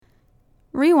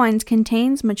Rewinds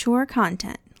contains mature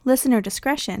content. Listener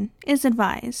discretion is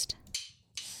advised.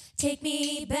 Take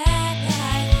me back,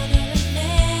 I wanna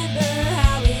remember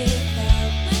how it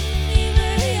felt when we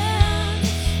were young.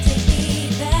 Take me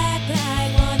back, I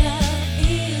wanna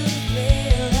feel the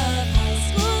thrill of high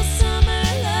school summer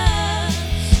love.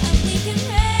 And we can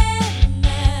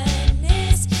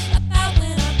reminisce about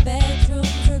when our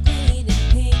bedrooms were green and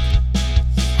pink.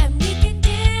 And we can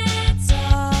dance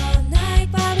all night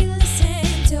while we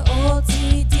listen to old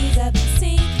CDs of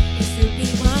NSYNC. It's the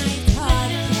Rewind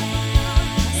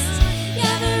Podcast.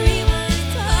 Yeah, the Rewind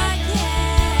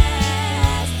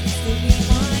Podcast. It's the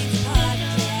Rewind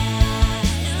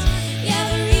Podcast. Yeah,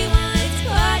 the Rewind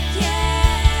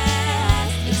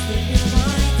Podcast. It's the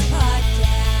Rewind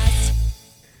Podcast.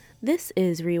 This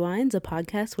is Rewinds, a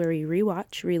podcast where we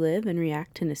rewatch, relive, and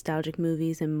react to nostalgic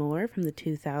movies and more from the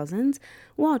 2000s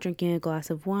while drinking a glass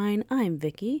of wine. I'm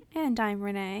Vicky, And I'm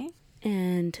Renee.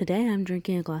 and today I'm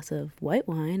drinking a glass of white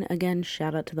wine. Again,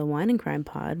 shout out to the Wine and Crime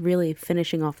Pod, really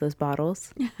finishing off those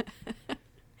bottles.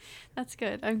 That's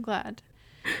good. I'm glad.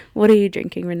 What are you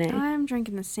drinking, Renee? I'm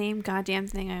drinking the same goddamn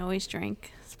thing I always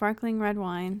drink. Sparkling red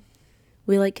wine.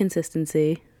 We like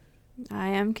consistency. I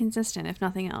am consistent, if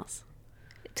nothing else.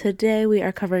 Today we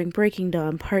are covering Breaking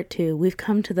Dawn Part 2. We've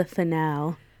come to the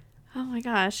finale. Oh my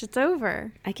gosh, it's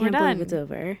over. I can't We're believe done. it's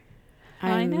over.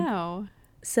 I I'm know.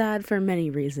 sad for many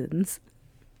reasons.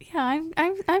 Yeah,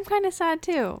 I'm kind of sad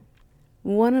too.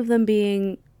 One of them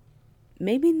being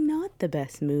maybe not the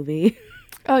best movie.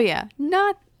 Oh yeah,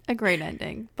 not a great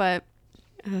ending, but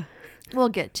we'll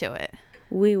get to it.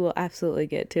 We will absolutely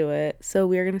get to it. So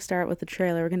we're going to start with the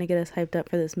trailer. We're going to get us hyped up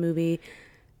for this movie,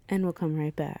 and we'll come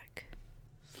right back.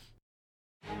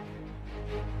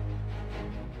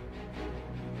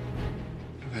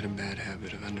 I've had a bad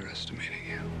habit of underestimating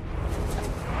you.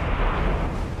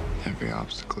 Every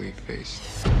obstacle you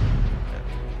faced,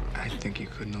 I think you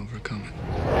couldn't overcome it.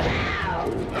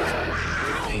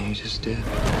 And you just did.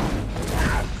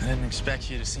 I didn't expect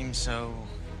you to seem so...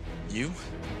 you?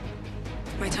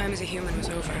 My time as a human was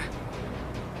over,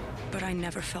 but I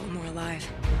never felt more alive.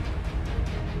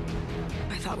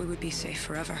 I thought we would be safe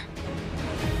forever,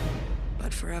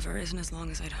 but forever isn't as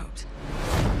long as I'd hoped.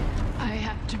 I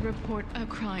have to report a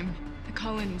crime. The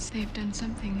Cullens, they've done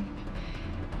something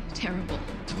terrible.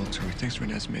 Volturi thinks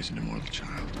Renesmee is an immortal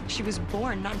child. She was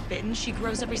born, not bitten. She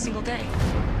grows every single day.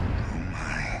 Oh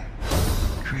my.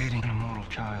 Creating an immortal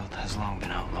child has long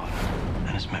been outlawed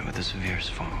and is met with the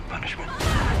severest form of punishment.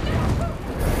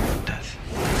 Death.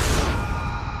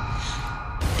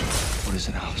 What is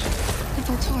it, Alice? The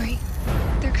Volturi,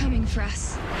 they're coming for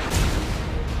us.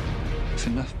 If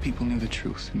enough people knew the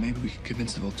truth, maybe we could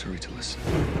convince the Volturi to listen.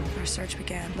 Our search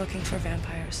began looking for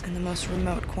vampires in the most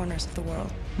remote corners of the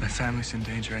world, My family's in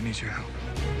danger. I need your help.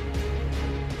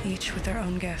 each with their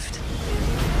own gift.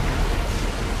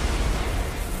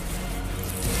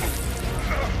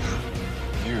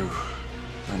 You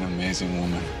are an amazing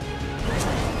woman.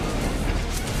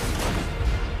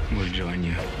 We'll join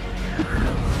you.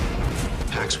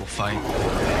 Pax will fight.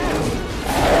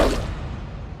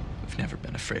 We've never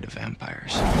been afraid of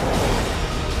vampires.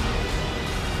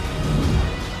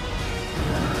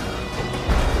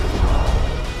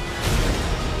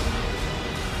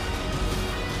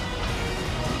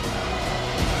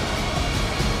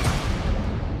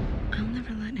 I'll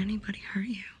never let anybody hurt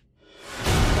you.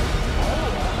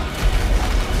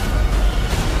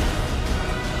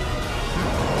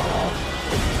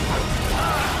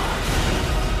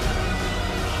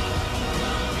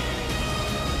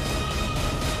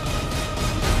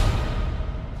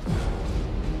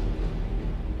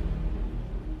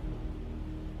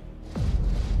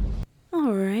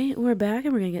 All right, we're back,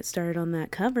 and we're going to get started on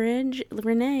that coverage.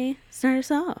 Renee, start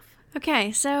us off.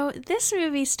 Okay, so this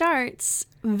movie starts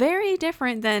very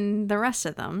different than the rest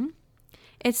of them.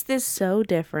 It's this So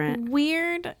different.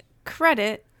 weird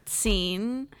credit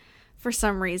scene for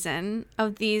some reason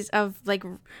of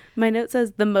My note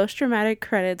says the most dramatic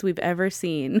credits we've ever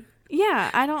seen.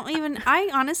 yeah, I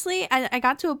honestly I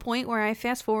got to a point where I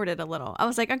fast forwarded a little. I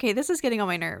was like, okay, this is getting on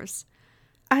my nerves.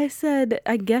 I said,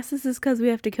 I guess this is because we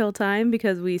have to kill time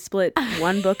because we split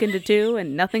one book into two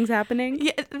and nothing's happening.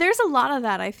 Yeah, there's a lot of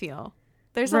that, I feel.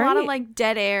 There's a lot of Right. like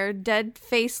dead air, dead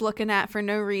face looking at for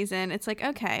no reason. It's like,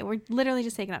 okay, we're literally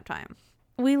just taking up time.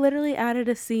 We literally added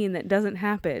a scene that doesn't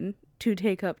happen to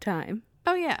take up time.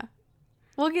 Oh yeah.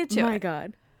 We'll get to My it.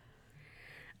 God.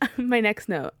 My next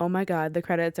note. Oh my God, the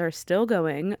credits are still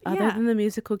going. Other Yeah. than the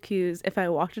musical cues, if I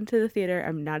walked into the theater,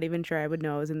 I'm not even sure I would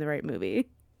know I was in the right movie.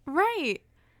 Right.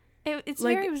 It's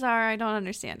Like- very bizarre. I don't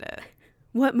understand it.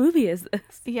 What movie is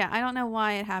this? Yeah, I don't know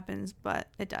why it happens, but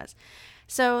it does.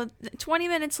 So 20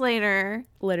 minutes later,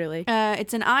 Literally.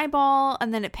 it's an eyeball,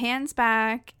 and then it pans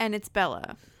back, and it's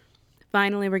Bella.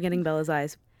 Finally, we're getting Bella's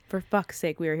eyes. For fuck's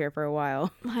sake, we were here for a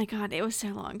while. My God, it was so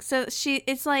long. So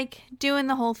it's like doing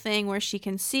the whole thing where she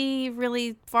can see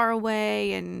really far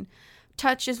away, and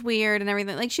touch is weird and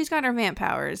everything. Like, she's got her vamp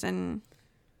powers, and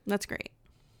that's great.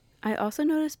 I also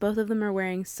noticed both of them are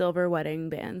wearing silver wedding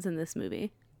bands in this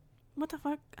movie. What the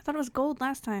fuck? I thought it was gold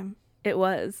last time. It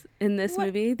was. In this What?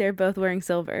 movie, they're both wearing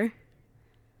silver.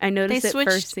 I noticed it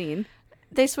first scene.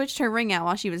 They switched her ring out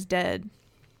while she was dead.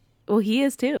 Well, he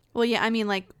is too. Well, yeah, I mean,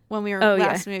 like, when we were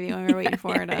yeah. movie, when we were waiting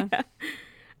for her to...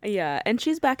 Yeah, and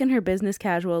she's back in her business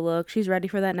casual look. She's ready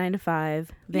for that 9 to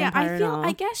 5. Vampire and all.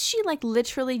 I guess she, like,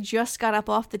 literally just got up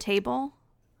off the table,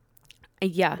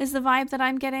 Yeah. is the vibe that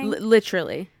I'm getting.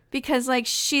 Literally. Because, like,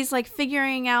 she's, like,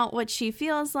 figuring out what she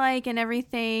feels like and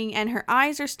everything, and her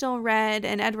eyes are still red,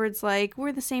 and Edward's like,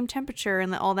 we're the same temperature,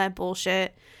 and all that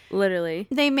bullshit. Literally.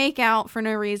 They make out for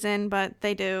no reason, but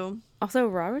they do. Also,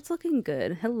 Robert's looking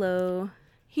good. Hello.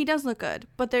 He does look good,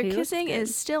 but their He looks kissing good.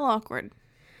 is still awkward.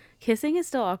 Kissing is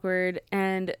still awkward,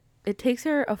 and it takes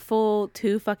her a full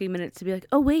 2 fucking minutes to be like,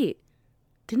 oh, wait,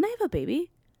 didn't I have a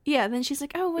baby? Yeah, then she's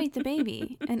like, oh, wait, the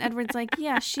baby. And Edward's like,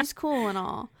 yeah, she's cool and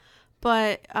all.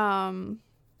 But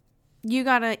you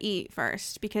gotta eat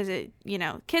first because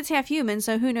kid's half human,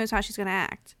 so who knows how she's gonna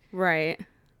act. Right.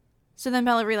 So then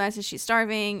Bella realizes she's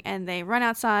starving, and they run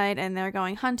outside, and they're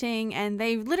going hunting, and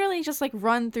they literally just, like,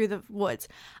 run through the woods.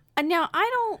 And now,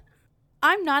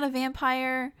 I'm not a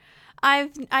vampire. We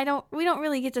don't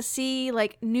really get to see,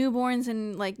 like, newborns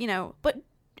and, like, but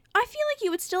I feel like you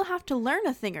would still have to learn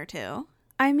a thing or two.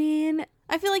 I mean,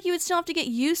 I feel like you would still have to get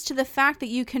used to the fact that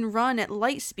you can run at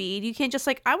light speed. You can't just,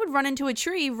 like, I would run into a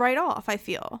tree right off, I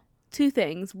feel. 2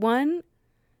 things. One,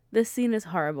 this scene is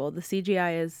horrible. The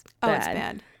CGI is bad. Oh, it's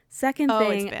bad. Second Oh,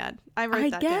 thing, it's bad. I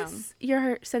wrote that down. guess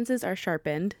your senses are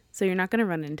sharpened, so you're not going to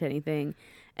run into anything.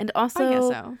 And also, I guess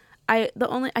so.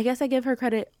 I guess I give her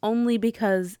credit only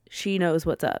because she knows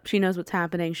what's up. She knows what's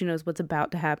happening. She knows what's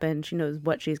about to happen. She knows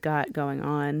what she's got going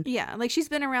on. Yeah, like, she's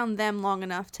been around them long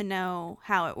enough to know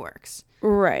how it works.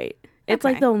 Right. It's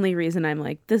Okay. like the only reason I'm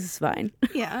like, this is fine.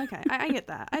 Yeah, okay. I get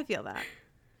that. I feel that.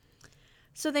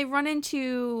 So they run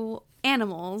into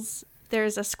animals.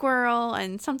 There's a squirrel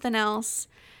and something else.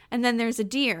 And then there's a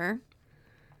deer.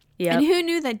 Yeah. And who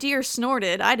knew that deer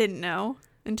snorted? I didn't know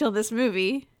until this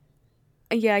movie.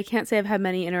 Yeah, I can't say I've had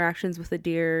many interactions with a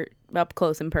deer up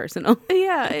close and personal.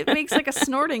 Yeah, it makes like a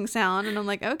snorting sound. And I'm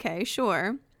like, okay,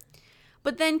 sure.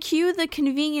 But then cue the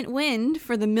convenient wind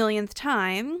for the millionth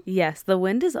time. Yes, the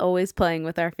wind is always playing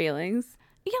with our feelings.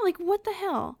 Yeah, like, what the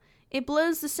hell? It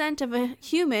blows the scent of a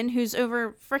human who's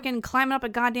over frickin' climbing up a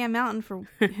goddamn mountain for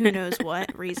who knows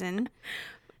what reason.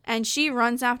 And she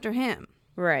runs after him.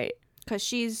 Right. Because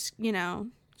she's,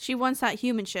 she wants that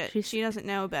human shit. She doesn't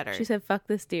know better. She said, fuck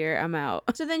this deer, I'm out.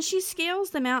 So then she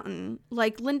scales the mountain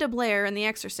like Linda Blair in The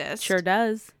Exorcist. Sure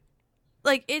does.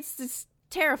 Like, it's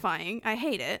terrifying. I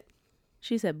hate it.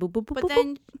 She said, boop, boop, boop, But boop,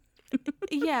 then, boop.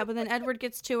 yeah, but then Edward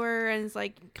gets to her and is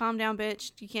like, calm down,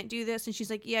 bitch. You can't do this. And she's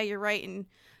like, yeah, you're right. And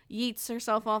yeets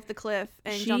herself off the cliff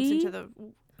and jumps into the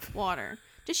water.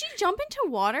 Does she jump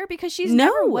into water? Because she's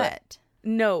never wet.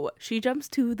 No, she jumps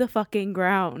to the fucking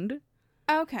ground.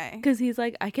 Okay. Because he's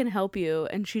like, I can help you.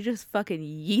 And she just fucking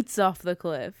yeets off the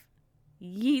cliff.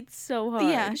 Yeets so hard.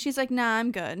 Yeah, she's like, nah,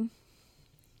 I'm good.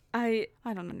 I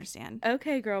don't understand.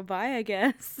 okay, girl, bye, I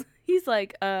guess. He's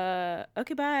like,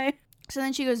 okay, bye. So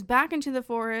then she goes back into the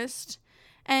forest,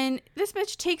 and this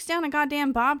bitch takes down a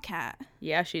goddamn bobcat.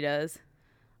 Yeah, she does.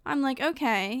 I'm like,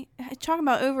 okay, talking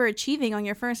about overachieving on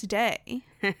your first day.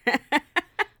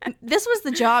 This was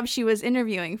the job she was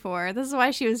interviewing for. This is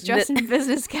why she was dressed in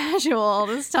business casual all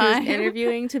this time. She was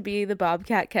interviewing to be the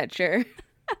bobcat catcher.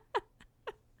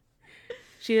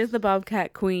 She is the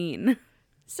bobcat queen.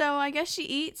 So I guess she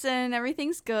eats and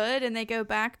everything's good, and they go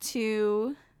back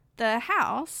to the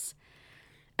house.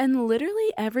 And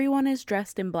literally everyone is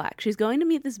dressed in black. She's going to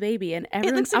meet this baby, and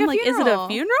everyone's, looks like I'm a like, is it a funeral.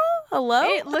 funeral? Hello?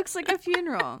 It looks like a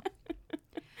funeral.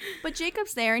 But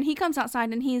Jacob's there, and he comes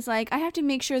outside, and he's like, I have to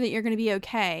make sure that you're going to be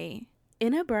okay.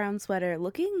 In a brown sweater,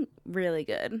 looking really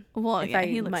good. Well, if yeah, I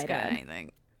he looks might good at add.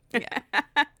 anything.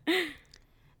 Yeah.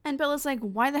 And Bella's like,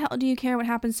 why the hell do you care what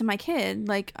happens to my kid?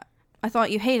 Like, I thought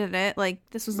you hated it. Like,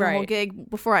 this was the whole Right. gig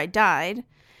before I died.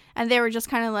 And they were just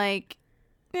kind of like,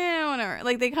 whatever.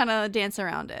 Like, they kind of dance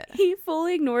around it. He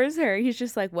fully ignores her. He's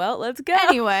just like, well, let's go.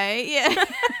 Anyway, yeah.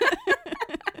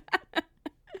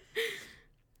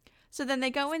 So then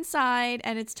they go inside,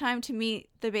 and it's time to meet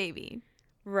the baby.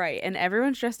 Right. And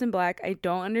everyone's dressed in black. I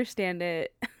don't understand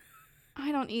it.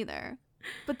 I don't either.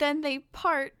 But then they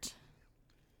part,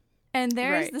 and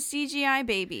there's Right. the CGI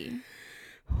baby.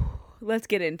 Let's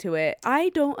get into it. I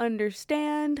don't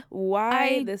understand why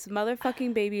I- this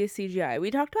motherfucking baby is CGI. We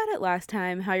talked about it last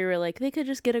time, how you were like, they could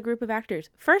just get a group of actors.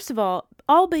 First of all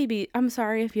I'm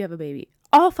sorry if you have a baby.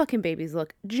 All fucking babies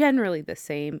look generally the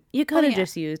same. You could have yeah.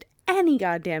 just used any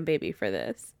goddamn baby for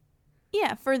this.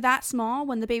 Yeah, for that small,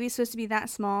 when the baby's supposed to be that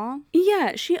small.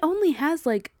 Yeah, she only has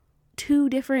like 2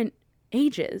 different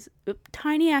ages.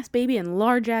 Tiny ass baby and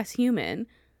large ass human.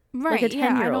 Right, Like a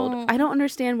 10-year-old. yeah, I don't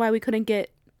understand why we couldn't get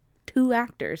 2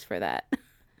 actors for that.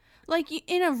 Like,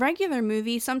 in a regular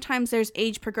movie, sometimes there's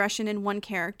age progression in one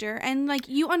character, and, like,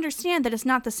 you understand that it's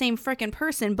not the same frickin'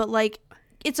 person, but, like,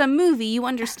 it's a movie, you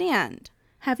understand.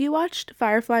 Have you watched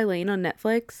Firefly Lane on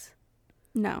Netflix?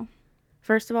 No.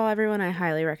 First of all, everyone, I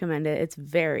highly recommend it. It's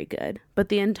very good. But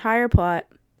the entire plot,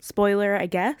 spoiler, I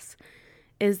guess,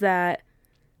 is that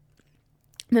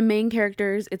the main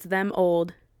characters, it's them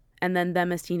old, and then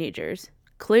them as teenagers.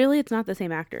 Clearly, it's not the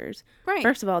same actors. Right.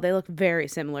 First of all, they look very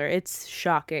similar. It's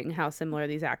shocking how similar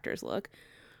these actors look.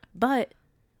 But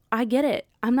I get it.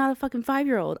 I'm not a fucking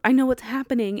 5-year-old. I know what's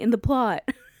happening in the plot.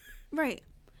 Right.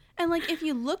 And, like, if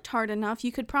you looked hard enough,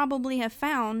 you could probably have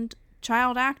found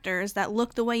child actors that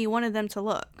look the way you wanted them to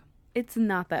look. It's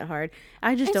not that hard.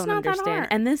 I just It's don't not that understand. hard.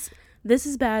 And this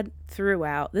is bad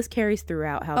throughout. This carries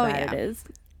throughout how Oh, bad yeah. it is.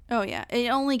 Oh, yeah. It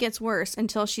only gets worse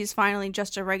until she's finally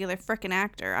just a regular frickin'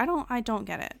 actor. I don't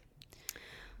get it.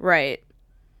 Right.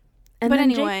 And But then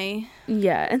Jake- anyway,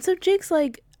 yeah. And so Jake's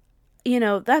like,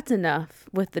 that's enough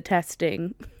with the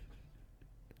testing.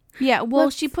 yeah, well,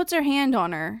 Let's- she puts her hand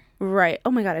on her. Right.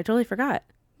 Oh my God, I totally forgot.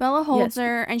 Bella holds Yes.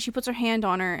 her, and she puts her hand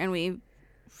on her, and we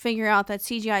figure out that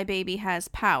CGI baby has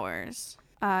powers.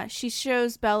 She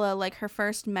shows Bella, like, her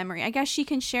first memory. I guess she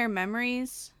can share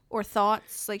memories or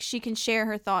thoughts. Like, she can share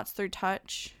her thoughts through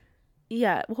touch.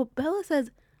 Yeah. Well, Bella says,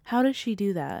 how does she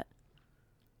do that?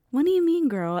 What do you mean,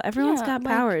 girl? Everyone's Yeah, got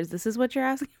like- powers. This is what you're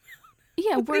asking?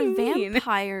 Yeah, What do we're you mean?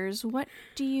 vampires. What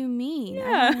do you mean?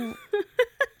 Yeah.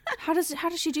 How does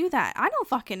she do that? I don't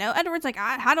fucking know. Edward's like,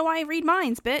 how do I read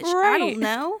minds, bitch? I Right. don't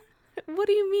know. What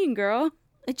do you mean, girl?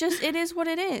 It is what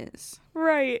it is.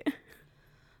 Right.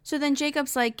 So then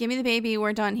Jacob's like, give me the baby,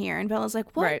 we're done here. And Bella's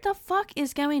like, what Right. the fuck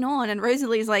is going on? And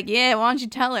Rosalie's like, yeah, why don't you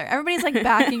tell her? Everybody's like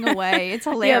backing away. It's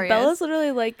hilarious. Yeah, Bella's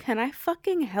literally like, can I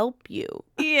fucking help you?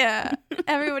 Yeah.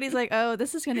 Everybody's like, oh,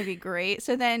 this is going to be great.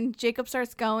 So then Jacob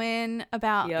starts going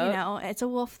about, Yup. it's a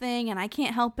wolf thing and I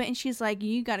can't help it. And she's like,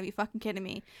 you got to be fucking kidding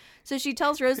me. So she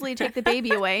tells Rosalie to take the baby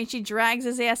away and she drags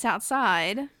his ass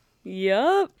outside.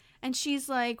 Yup. And she's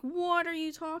like, what are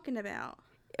you talking about?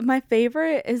 My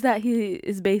favorite is that he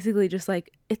is basically just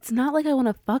like, it's not like I want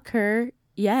to fuck her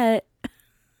yet.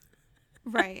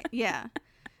 Right. Yeah.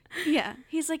 Yeah.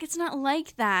 He's like, it's not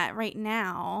like that right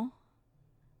now.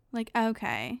 Like,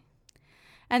 okay.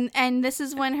 And this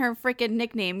is when her freaking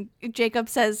nickname, Jacob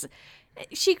says,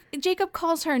 Jacob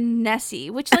calls her Nessie,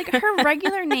 which, like, her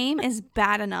regular name is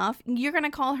bad enough. You're going to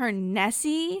call her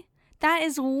Nessie? That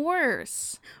is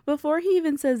worse. Before he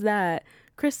even says that,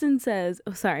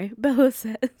 Bella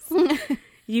says,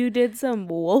 you did some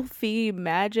wolfy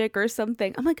magic or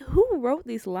something. I'm like, who wrote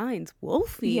these lines?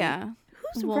 Wolfy? Yeah.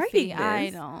 Who's Wolfie, writing this? I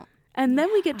don't. And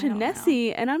then we get I to don't know.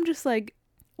 Nessie, and I'm just like,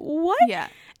 what? Yeah.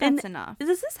 And That's enough.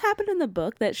 Does this happen in the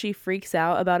book that she freaks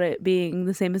out about it being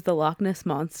the same as the Loch Ness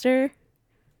Monster?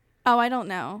 Oh, I don't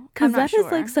know. Because I'm not that is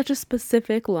sure. like such a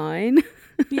specific line.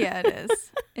 Yeah, it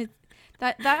is.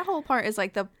 That whole part is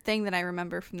like the thing that I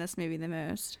remember from this movie the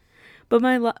most. But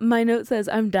my note says,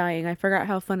 I'm dying. I forgot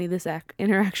how funny this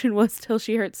interaction was till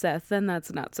she hurt Seth. Then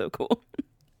that's not so cool.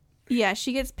 Yeah,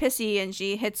 she gets pissy and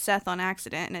she hits Seth on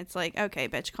accident, and it's like, okay,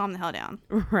 bitch, calm the hell down.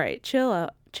 Right. Chill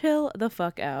out. Chill the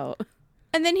fuck out.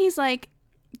 And then he's like,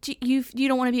 you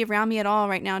don't want to be around me at all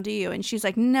right now, do you? And she's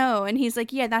like, no. And he's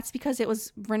like, yeah, that's because it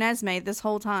was Renesmee this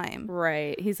whole time.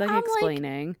 Right. He's like I'm like-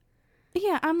 explaining.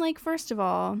 Yeah, I'm like, first of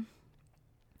all,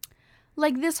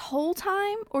 like this whole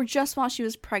time or just while she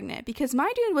was pregnant? Because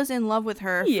my dude was in love with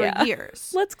her Yeah. for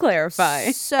years. Let's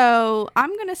clarify. So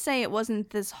I'm going to say it wasn't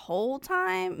this whole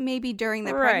time, maybe during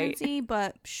the Right. pregnancy,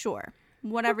 but sure.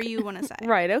 Whatever you want to say.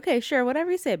 Right. Okay. Sure.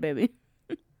 Whatever you say, baby.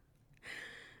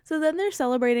 So then they're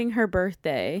celebrating her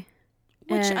birthday.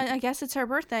 Which and I guess it's her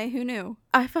birthday. Who knew?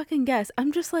 I fucking guess.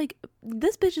 I'm just like,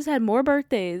 this bitch has had more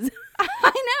birthdays.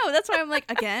 I know. That's why I'm like,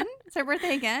 again? It's her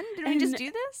birthday again? Did we just And-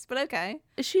 do this? But okay.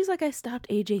 She's like, I stopped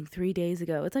aging 3 days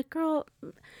ago. It's like, girl,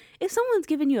 if someone's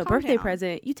giving you a Calm birthday down.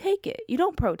 present, you take it. You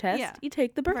don't protest. Yeah. You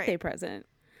take the birthday Right. present.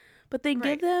 But they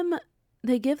Right.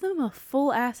 give them a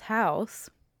full ass house.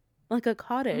 like a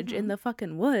cottage in Mhm. the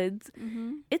fucking woods.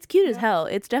 Mm-hmm. It's cute as Yep. hell.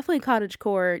 It's definitely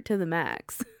cottagecore to the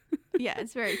max. Yeah,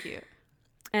 it's very cute.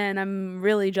 And I'm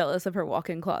really jealous of her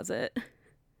walk-in closet.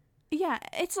 Yeah,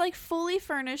 it's like fully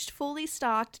furnished, fully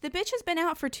stocked. The bitch has been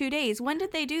out for 2 days. When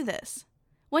did they do this?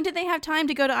 When did they have time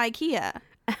to go to IKEA?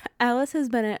 Alice has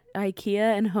been at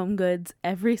IKEA and Home Goods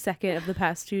every second of the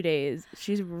past 2 days.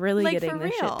 She's really Like, getting for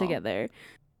this shit real. together.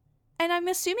 And I'm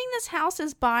assuming this house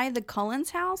is by the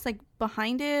Cullens house, like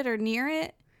behind it or near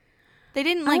it. They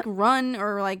didn't like run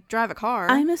or like drive a car.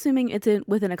 I'm assuming it's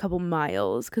within a couple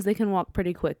miles because they can walk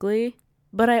pretty quickly.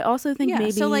 But I also think yeah,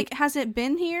 maybe so like has it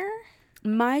been here?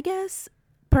 my guess,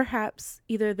 perhaps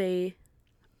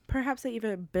they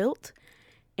either built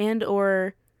and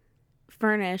or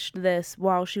furnished this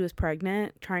while she was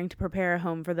pregnant, trying to prepare a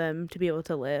home for them to be able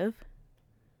to live.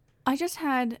 I just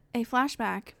had a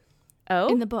flashback Oh,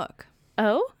 in the book.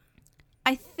 oh,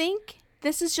 I think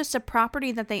this is just a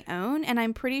property that they own, and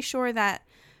I'm pretty sure that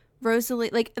Rosalie,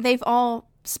 like, they've all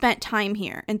spent time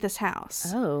here in this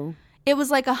house. oh. It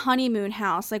was like a honeymoon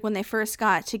house. Like, when they first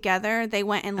got together, they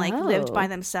went and, like, lived by Oh.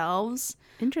 themselves.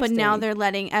 But Interesting. now they're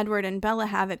letting Edward and Bella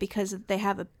have it because they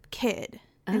have a kid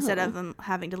instead Oh. of them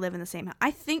having to live in the same house. I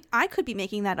think I could be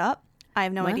making that up. I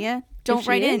have no Well, idea. if Don't she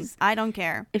write in. is- I don't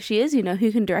care. If she is, you know who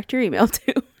you can direct your email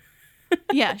to.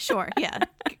 Yeah, sure. Yeah.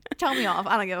 Tell me off.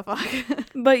 I don't give a fuck.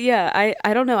 But yeah,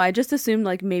 I don't know. I just assumed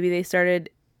like maybe they started,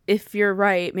 if you're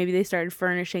right, maybe they started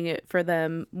furnishing it for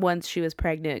them once she was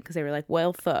pregnant because they were like,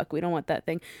 well, fuck, we don't want that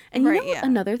thing. And you Right, know what yeah.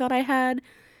 another thought I had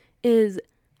is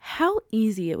how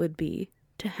easy it would be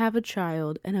to have a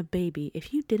child and a baby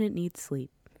if you didn't need sleep.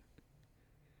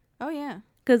 Oh, yeah.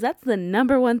 Because that's the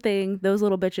number one thing those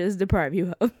little bitches deprive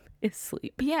you of is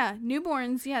sleep. Yeah,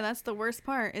 newborns, yeah, that's the worst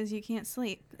part is you can't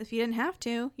sleep. If you didn't have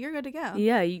to, you're good to go.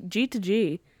 Yeah, G to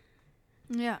G.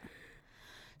 Yeah.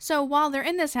 So while they're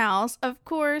in this house, of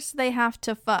course, they have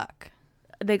to fuck.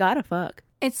 They gotta fuck.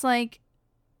 It's like,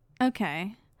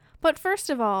 okay. But first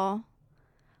of all,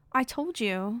 I told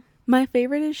you. My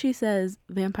favorite is she says,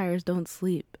 vampires don't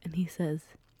sleep. And he says,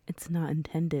 it's not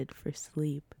intended for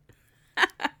sleep.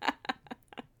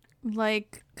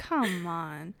 Like, come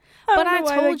on. I But don't I know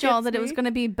why told that y'all gets that it was me. going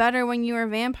to be better when you were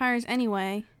vampires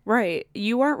anyway. Right.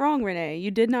 You weren't wrong, Renee.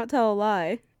 You did not tell a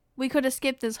lie. We could have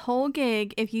skipped this whole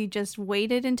gig if you just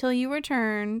waited until you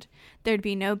returned. There'd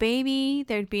be no baby.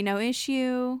 There'd be no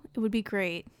issue. It would be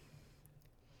great.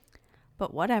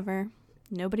 But whatever.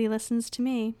 Nobody listens to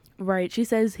me. Right. She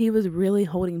says he was really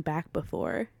holding back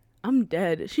before. I'm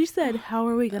dead. She said, how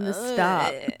are we going to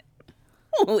stop?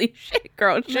 Holy shit,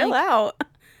 girl. Chill Like- out.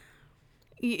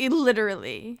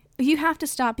 Literally. You have to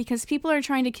stop because people are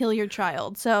trying to kill your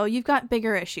child. So you've got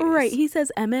bigger issues. Right. He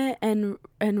says Emmett and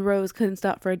Rose couldn't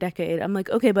stop for a decade. I'm like,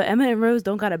 okay, but Emmett and Rose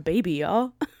don't got a baby,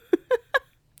 y'all.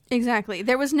 Exactly.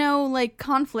 There was no like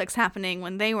conflicts happening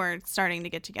when they were starting to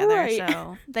get together. Right.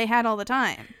 So they had all the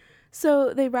time.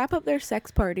 So they wrap up their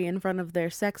sex party in front of their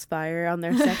sex fire on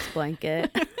their sex blanket.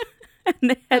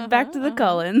 And they head back to the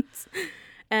Cullens.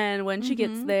 And when she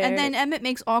gets there. And then Emmett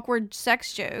makes awkward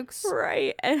sex jokes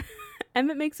Right. And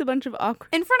Emmett makes a bunch of awkward.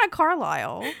 in front of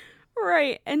Carlisle.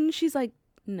 Right. And she's like,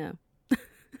 no.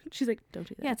 She's like, don't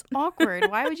do that. Yeah, it's awkward.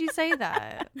 Why would you say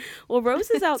that? Well, Rose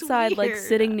is It's outside, like, weird.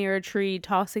 sitting near a tree,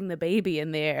 tossing the baby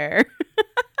in the air.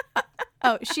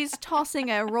 Oh, she's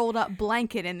tossing a rolled up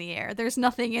blanket in the air. There's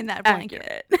nothing in that blanket.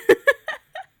 Accurate.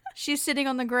 She's sitting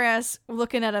on the grass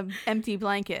looking at an empty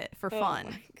blanket for Oh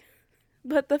fun.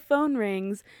 But the phone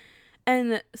rings,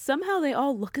 and somehow they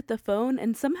all look at the phone,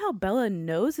 and somehow Bella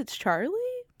knows it's Charlie?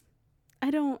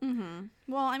 I don't...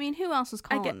 Well, I mean, who else is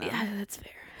I calling get, them? yeah, that's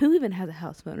fair. Who even has a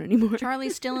house phone anymore?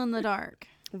 Charlie's still in the dark.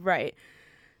 Right.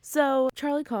 So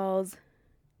Charlie calls,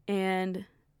 and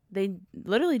they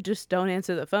literally just don't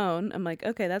answer the phone. I'm like,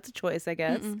 okay, that's a choice, I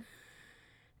guess.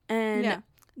 And Yeah.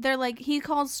 They're like, he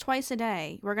calls twice a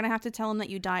day. We're going to have to tell him that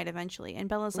you died eventually. And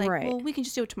Bella's like, Right. well, we can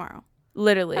just do it tomorrow.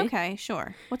 literally, Okay,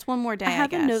 sure. What's one more day, I I have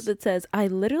guess? a note that says, I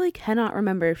literally cannot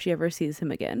remember if she ever sees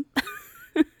him again.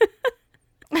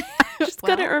 Just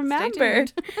Well, couldn't stay remember.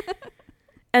 tuned.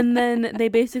 And then they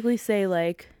basically say,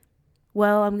 like,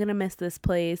 well, I'm going to miss this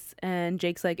place. And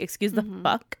Jake's like, excuse the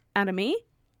fuck out of me?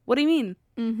 What do you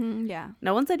mean? Yeah.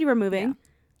 No one said you were moving. Yeah.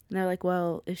 And they're like,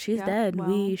 well, if she's Yeah, dead,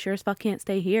 we well- sure as fuck can't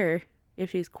stay here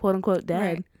if she's quote unquote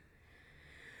dead.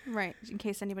 Right. In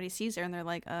case anybody sees her and they're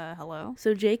like, hello?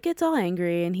 So Jake gets all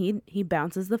angry and he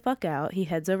bounces the fuck out. He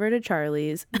heads over to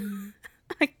Charlie's.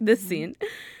 Like this scene.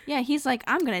 Yeah, he's like,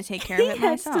 I'm going to take care He of it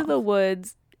heads myself. to the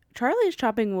woods. Charlie is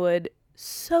chopping wood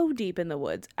so deep in the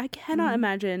woods. I cannot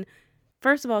imagine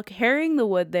First of all, carrying the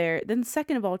wood there, then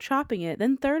second of all, chopping it,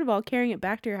 then third of all, carrying it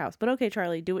back to your house. But okay,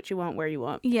 Charlie, do what you want where you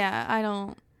want. Yeah, I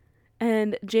don't.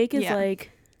 And Jake is Yeah.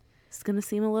 like, it's going to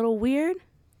seem a little weird.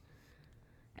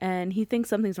 And he thinks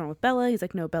something's wrong with Bella. He's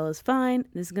like, no, Bella's fine.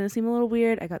 This is going to seem a little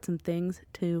weird. I got some things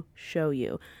to show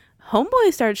you.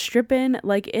 Homeboy starts stripping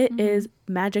like it is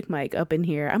Magic Mike up in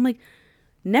here. I'm like,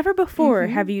 never before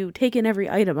have you taken every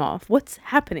item off. What's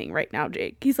happening right now,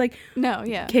 Jake? He's like No,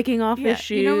 yeah. kicking off Yeah, his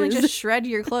shoes. you normally just shred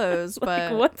your clothes,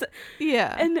 but like, what's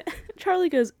yeah. And Charlie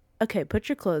goes, okay, put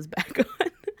your clothes back on.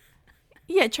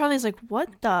 Yeah, Charlie's like, what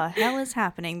the hell is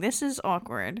happening? This is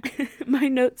awkward. My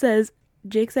note says,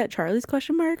 Jake's at Charlie's ?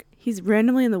 He's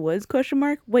randomly in the woods ?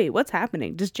 Wait, what's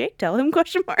happening? Does Jake tell him ?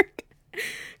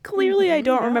 Clearly, I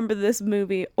don't remember this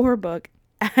movie or book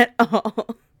at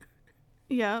all.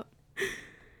 Yeah.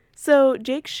 So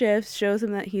Jake shifts, shows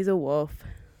him that he's a wolf.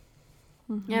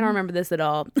 I don't remember this at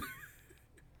all.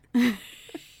 There's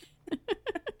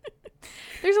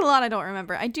a lot I don't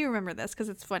remember. I do remember this because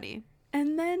it's funny.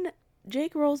 And then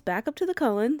Jake rolls back up to the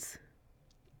Cullens,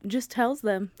 just tells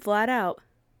them flat out,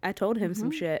 I told him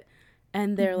some shit.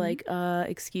 And they're like,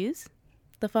 excuse?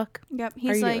 The fuck Yep. are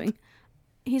He's you like, doing?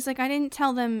 I didn't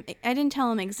tell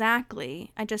him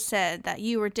exactly. I just said that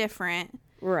you were different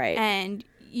Right. and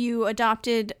you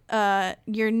adopted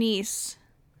your niece.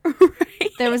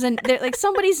 Right. There was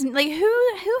somebody's like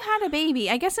who had a baby?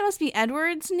 I guess it must be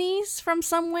Edward's niece from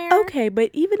somewhere. Okay,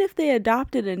 but even if they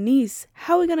adopted a niece,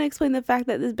 how are we going to explain the fact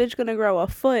that this bitch going to grow a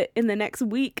foot in the next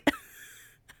week?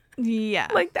 Yeah.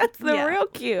 Like, that's the Yeah. real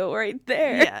cue right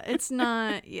there. Yeah, it's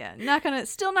not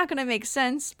still not gonna make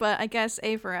sense, but I guess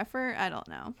A for effort, I don't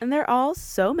know. And they're all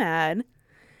so mad.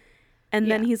 And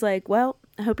then Yeah. he's like, well,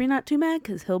 I hope you're not too mad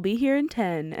because he'll be here in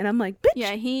 10. And I'm like, bitch,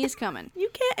 Yeah, he's coming. you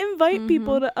can't invite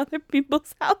people to other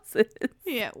people's houses.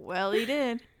 Yeah, well, he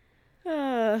did.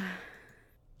 Uh,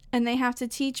 And they have to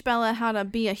teach Bella how to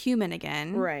be a human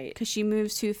again. Right. Because she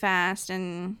moves too fast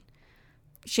and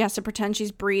she has to pretend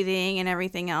she's breathing and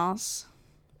everything else.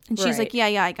 And she's like,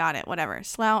 Right. yeah, I got it. Whatever.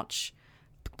 Slouch,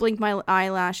 blink my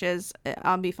eyelashes.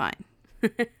 I'll be fine.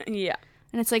 yeah.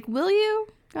 And it's like, will you?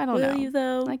 I don't know. Will you,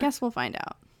 though? I guess we'll find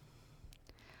out.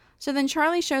 So then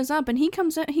Charlie shows up and he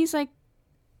comes in. He's like,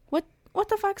 what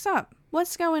the fuck's up?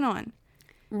 What's going on?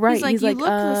 Right. He's like, you look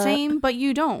the same, but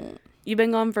you don't. You've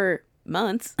been gone for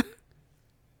months.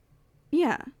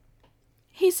 Yeah.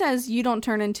 He says, you don't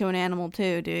turn into an animal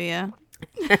too, do you?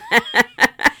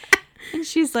 And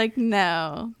she's like,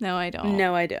 no, I don't.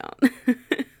 No, I don't.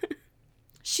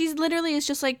 She's literally is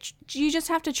just like, you just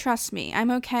have to trust me.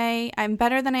 I'm okay. I'm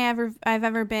better than I've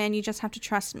ever been. You just have to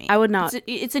trust me. I would not.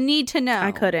 It's a need to know.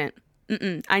 I couldn't.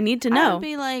 I need to I know. would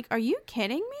be like, are you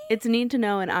kidding me? It's need to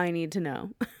know and I need to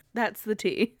know. That's the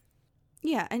tea.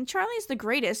 Yeah, and Charlie's the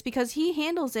greatest because he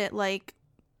handles it like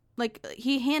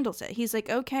he handles it. He's like,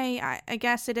 okay, I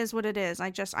guess it is what it is.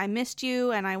 I missed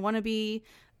you and I want to be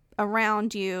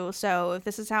around you. So if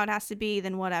this is how it has to be,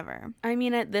 then whatever. I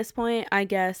mean, at this point, I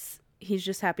guess he's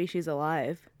just happy she's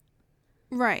alive.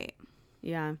 Right.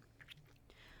 Yeah.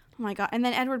 Oh my God. And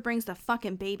then Edward brings the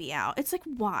fucking baby out. It's like,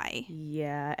 why?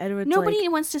 Yeah. Edward's Nobody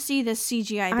like, wants to see this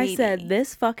CGI baby. I said,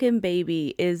 this fucking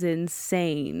baby is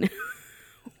insane.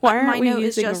 Why aren't My we note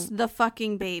is using just the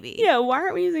fucking baby. Yeah, why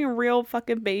aren't we using a real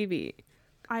fucking baby?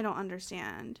 I don't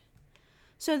understand.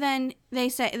 So then they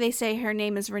say her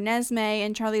name is Renesmee,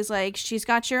 and Charlie's like, she's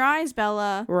got your eyes,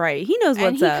 Bella. Right. He knows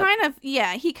what's up.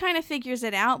 He kind of figures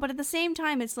it out, but at the same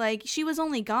time, it's like she was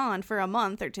only gone for a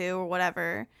month or two or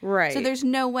whatever. Right. So there's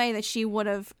no way that she would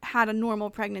have had a normal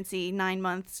pregnancy, 9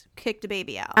 months, kicked a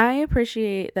baby out. I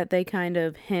appreciate that they kind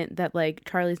of hint that, like,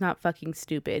 Charlie's not fucking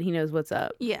stupid. He knows what's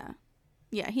up. Yeah.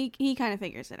 Yeah, he kind of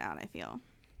figures it out, I feel.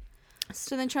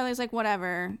 So then Charlie's like,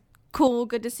 whatever. Cool,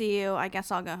 good to see you. I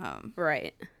guess I'll go home.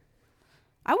 Right.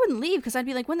 I wouldn't leave because I'd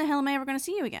be like, when the hell am I ever going to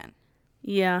see you again?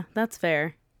 Yeah, that's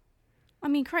fair. I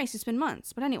mean, Christ, it's been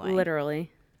months. But anyway.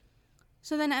 Literally.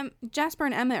 So then Jasper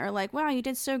and Emmett are like, wow, you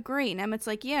did so great. And Emmett's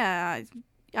like, yeah,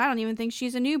 I don't even think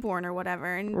she's a newborn or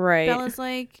whatever. And Right. Bella's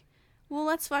like, well,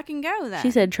 let's fucking go then.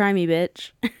 She said, try me,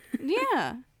 bitch.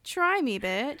 Yeah, try me,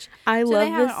 bitch. I so love they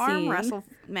have this an arm scene. wrestle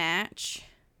match.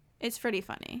 It's pretty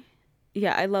funny.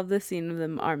 Yeah, I love this scene of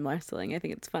them arm wrestling. I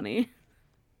think it's funny.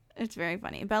 It's very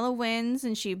funny. Bella wins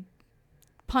and she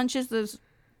punches this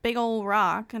big old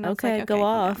rock. And Okay, like, go okay,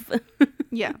 off.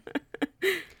 Yeah.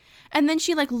 And then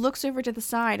she like looks over to the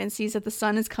side and sees that the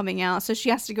sun is coming out. So she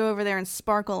has to go over there and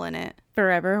sparkle in it.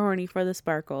 Forever horny for the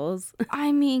sparkles.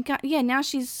 I mean, God, yeah, now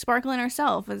she's sparkling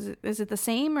herself. Is it the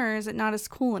same or is it not as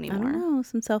cool I anymore? don't know.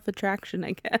 Some self-attraction,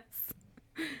 I guess.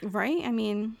 Right? I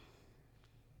mean,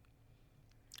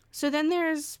 so then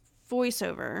there's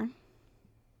voiceover.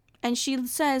 And she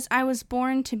says, I was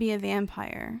born to be a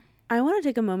vampire. I want to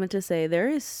take a moment to say there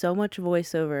is so much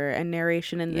voiceover and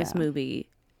narration in this Yeah. movie.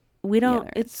 We don't,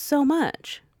 there it's so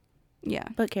much. Yeah.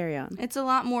 But carry on. It's a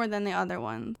lot more than the other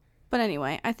one. But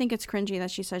anyway, I think it's cringy that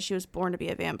she says she was born to be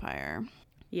a vampire.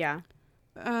 Yeah.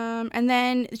 And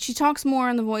then she talks more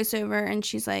on the voiceover, and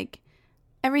she's like,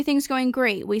 everything's going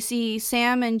great. We see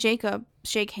Sam and Jacob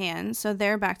shake hands, so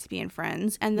they're back to being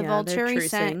friends. And the Yeah, they're Volturi trucing.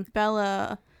 sent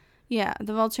Bella... Yeah,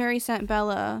 the Volturi sent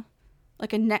Bella,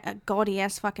 like, a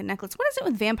gaudy-ass fucking necklace. What is it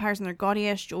with vampires and their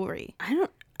gaudy-ass jewelry?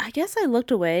 I guess I looked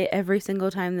away every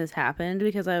single time this happened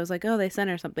because I was like, oh, they sent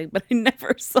her something, but I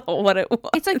never saw what it was.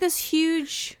 It's like this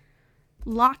huge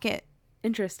locket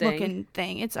Interesting. looking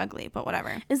thing. It's ugly, but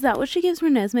whatever. Is that what she gives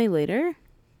Renesmee later?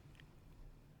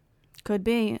 Could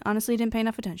be. Honestly, didn't pay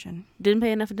enough attention. Didn't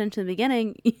pay enough attention in the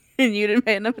beginning, and you didn't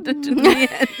pay enough attention in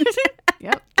the end.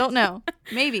 Yep. Don't know.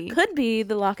 Maybe. Could be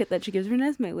the locket that she gives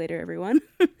Renesmee later, everyone.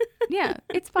 Yeah,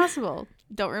 it's possible.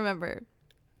 Don't remember.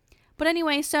 But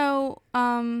anyway, so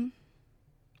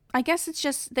I guess it's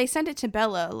just they sent it to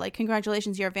Bella, like,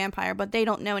 congratulations, you're a vampire, but they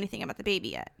don't know anything about the baby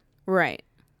yet. Right.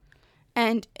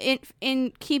 And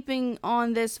in keeping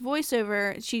on this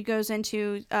voiceover, she goes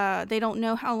into they don't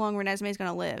know how long Renesmee is going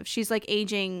to live. She's like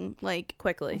aging like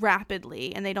Quickly.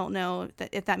 rapidly, and they don't know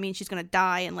if that means she's going to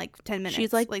die in like 10 minutes.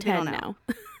 She's like they 10 don't know.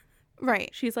 now. Right.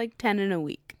 She's like 10 in a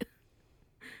week.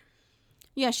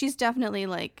 Yeah, she's definitely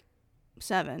like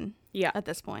 7 Yeah. at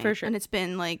this point. for sure. And it's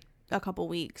been like a couple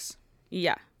weeks.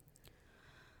 Yeah.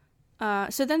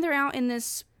 So then they're out in the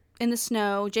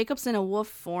snow. Jacob's in a wolf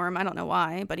form. I don't know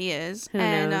why, but he is. Who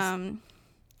and knows?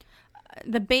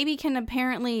 The baby can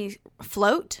apparently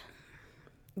float,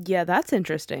 Yeah, that's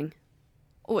interesting.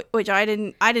 which I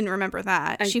didn't remember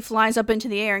that. She flies up into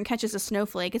the air and catches a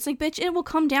snowflake. It's like, bitch, it will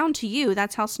come down to you.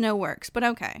 That's how snow works. But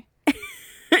okay.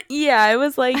 Yeah, I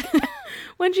was like,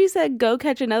 when she said, go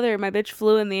catch another, my bitch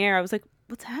flew in the air. I was like,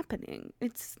 what's happening?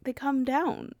 They come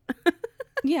down.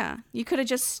 Yeah, you could have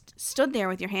just stood there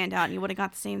with your hand out and you would have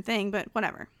got the same thing, but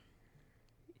whatever.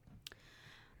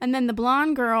 And then the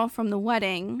blonde girl from the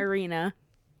wedding, Arena.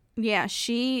 yeah,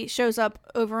 she shows up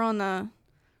over on the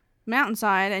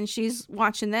mountainside and she's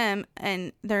watching them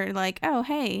and they're like, oh,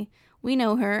 hey, we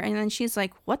know her. And then she's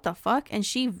like, what the fuck? And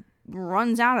she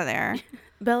runs out of there.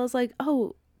 Bella's like,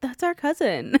 oh, that's our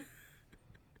cousin.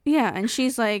 Yeah, and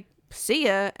she's like, see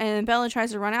ya. And Bella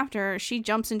tries to run after her. She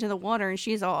jumps into the water and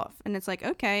she's off. And it's like,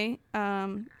 okay,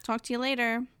 talk to you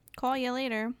later. Call you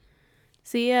later.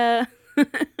 See ya.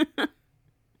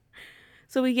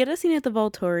 So we get a scene at the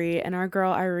Volturi, and our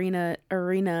girl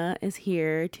Arena is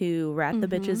here to rat the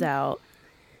bitches out.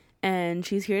 And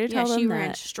she's here to Yeah, tell she them ran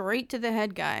that. straight to the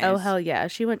head guys. Oh, hell yeah.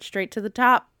 She went straight to the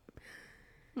top.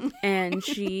 And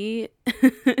she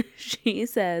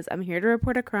says, I'm here to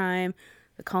report a crime.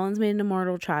 The Cullens made an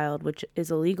immortal child, which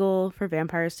is illegal for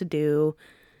vampires to do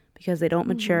because they don't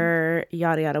mature,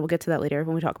 yada yada. We'll get to that later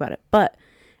when we talk about it. But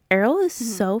Errol is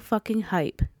so fucking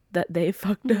hype that they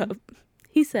fucked up.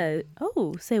 He said,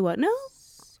 oh, say what now?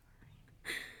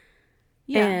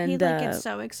 Yeah, he and, like gets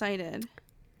so excited.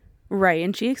 Right,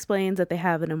 and she explains that they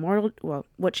have an immortal, well,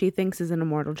 what she thinks is an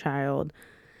immortal child.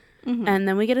 And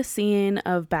then we get a scene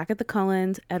of back at the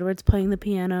Cullens. Edward's playing the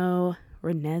piano.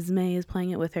 Renesmee is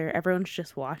playing it with her. Everyone's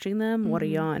just watching them. What a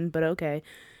yawn, but okay.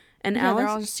 And Yeah, they're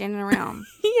Alice, all just standing around.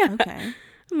 yeah. Okay.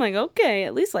 I'm like, okay,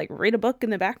 at least like read a book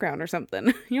in the background or something.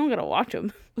 You don't gotta watch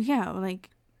them. Yeah, like,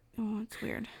 oh, it's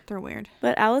weird. They're weird.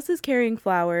 But Alice is carrying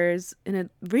flowers in a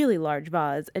really large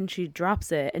vase, and she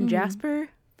drops it, and Jasper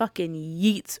fucking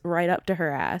yeets right up to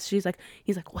her ass. He's like,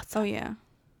 what's up? Oh, yeah.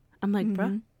 I'm like,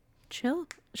 bruh, chill.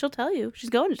 She'll tell you. She's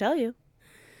going to tell you.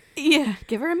 Yeah,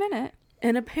 give her a minute.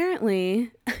 And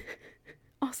apparently,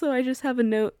 also, I just have a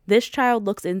note. This child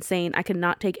looks insane. I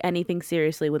cannot take anything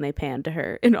seriously when they pan to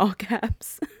her in all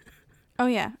caps. Oh,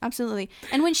 yeah, absolutely.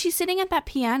 And when she's sitting at that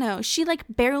piano, she, like,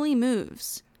 barely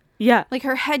moves. Yeah. Like,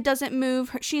 her head doesn't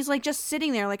move. She's, like, just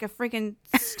sitting there like a freaking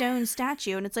stone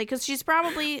statue. And it's like, because she's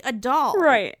probably a doll.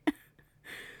 Right.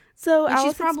 So Like, Alice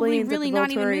she's probably explains that really the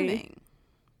not even Volturi- moving.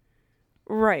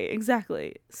 Right,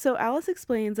 exactly. So Alice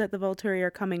explains that the Volturi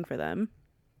are coming for them.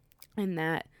 And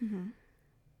that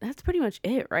that's pretty much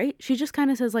it, right? She just kind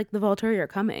of says, like, the Volturi are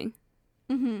coming.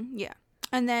 Yeah.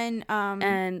 And then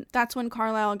And that's when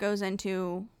Carlisle goes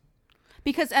into...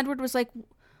 Because Edward was like,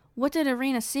 what did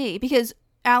Arena see? Because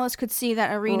Alice could see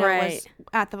that Arena Right. was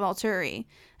at the Volturi.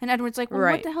 And Edward's like, well,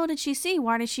 Right. what the hell did she see?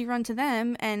 Why did she run to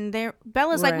them? And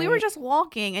Bella's like, we were Right. just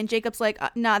walking. And Jacob's like,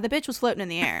 nah, the bitch was floating in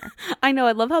the air. I know,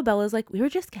 I love how Bella's like, we were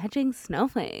just catching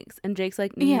snowflakes. And Jake's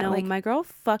like, Yeah, no, like- my girl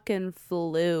fucking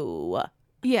flew.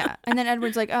 Yeah. And then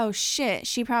Edward's like, oh shit,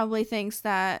 she probably thinks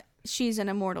that she's an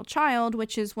immortal child,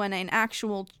 which is when an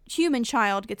actual human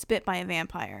child gets bit by a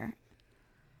vampire.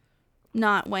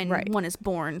 Not when one is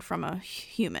born from a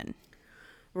human.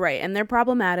 Right, and they're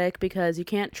problematic because you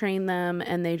can't train them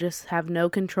and they just have no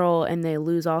control and they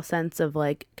lose all sense of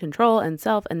like control and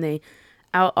self, and they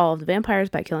out all of the vampires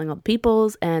by killing all the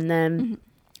peoples, and then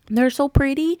they're so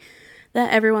pretty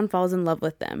that everyone falls in love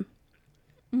with them.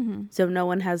 So no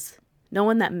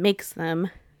one that makes them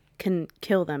can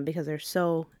kill them because they're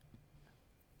so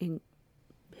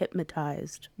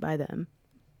hypnotized by them.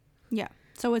 Yeah.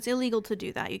 So it's illegal to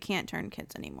do that. You can't turn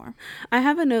kids anymore. I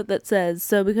have a note that says,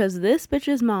 so because this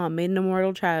bitch's mom made an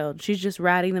immortal child, she's just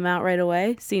ratting them out right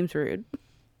away? Seems rude.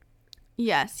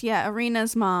 Yes, yeah.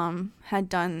 Irina's mom had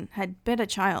bit a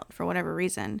child for whatever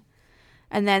reason.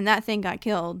 And then that thing got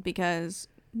killed because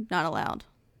not allowed.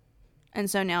 And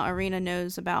so now Irina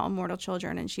knows about immortal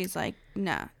children and she's like,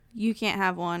 nah, you can't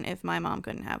have one if my mom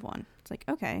couldn't have one. It's like,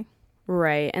 okay.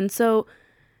 Right. And so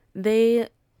they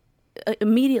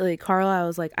immediately, Carlisle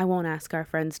was like, I won't ask our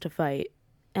friends to fight.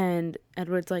 And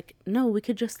Edward's like, no, we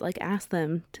could just like ask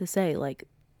them to say like,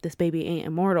 this baby ain't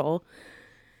immortal.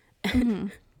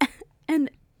 And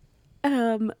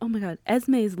oh my god,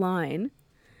 Esme's line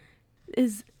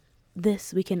is,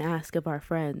 this we can ask of our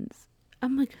friends.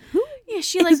 I'm like, who? Yeah,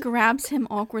 she like grabs him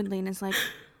awkwardly and is like,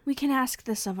 we can ask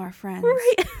this of our friends.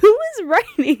 Right. Who is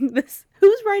writing this?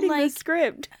 Who's writing Like, the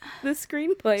script? The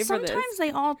screenplay for this? Sometimes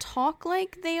they all talk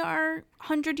like they are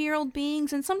 100-year-old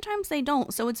beings and sometimes they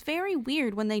don't. So it's very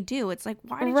weird when they do. It's like,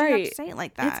 why did you have to say it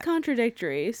like that? It's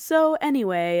contradictory. So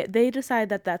anyway, they decide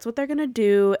that that's what they're going to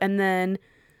do. And then,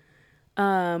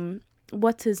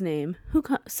 what's his name?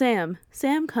 Sam.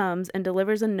 Sam comes and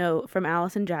delivers a note from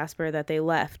Alice and Jasper that they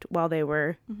left while they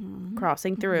were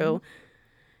crossing through.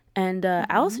 And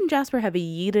Alice and Jasper have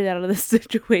yeeted out of this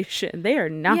situation. They are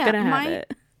not going to have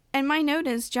it. And my note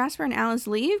is, Jasper and Alice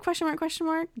leave? Question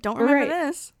mark. Don't remember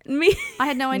this. Me. I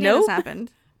had no idea this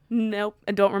happened. Nope.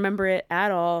 I don't remember it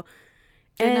at all.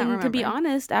 Did not And remember. to be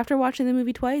honest, after watching the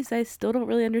movie twice, I still don't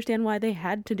really understand why they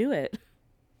had to do it.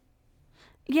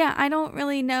 Yeah, I don't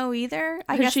really know either.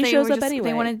 I guess she they shows were up just, anyway.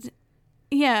 They wanted,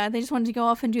 they just wanted to go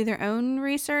off and do their own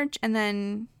research and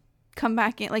then come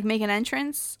back in, like make an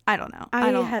entrance. I don't know. I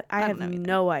have know either.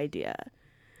 no idea.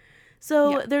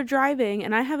 So Yeah. they're driving,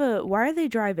 and I have why are they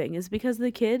driving? Is it because of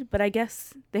the kid? But I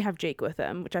guess they have Jake with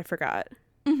them, which I forgot.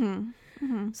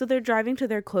 So they're driving to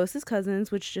their closest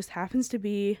cousins, which just happens to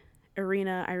be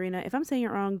Irina. If I'm saying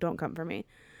it wrong, don't come for me.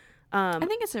 I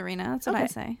think it's Irina. That's what I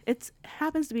say. It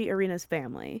happens to be Irina's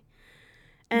family.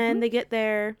 And they get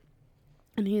there,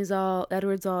 and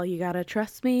Edward's all, you gotta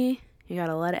trust me. You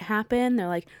gotta let it happen. They're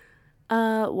like,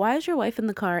 why is your wife in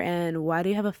the car, and why do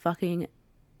you have a fucking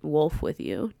wolf with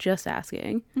you? Just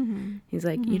asking. He's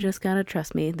like, you just gotta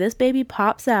trust me. This baby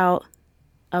pops out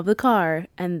of the car,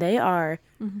 and they are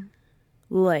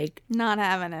like Not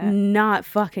having it. not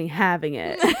fucking having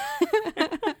it.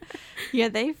 Yeah,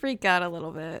 they freak out a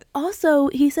little bit. Also,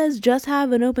 he says just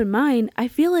have an open mind. I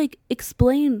feel like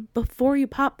explain before you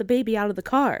pop the baby out of the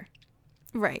car.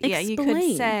 Right. Yeah, you could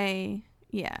Explain. say,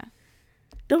 yeah.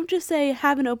 Don't just say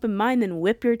have an open mind and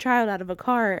whip your child out of a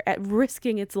car at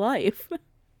risking its life.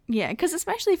 Yeah, because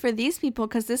especially for these people,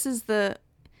 because this is the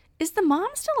mom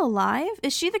still alive?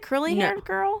 Is she the curly-haired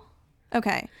girl?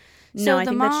 Okay. No, I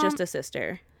the think that's just a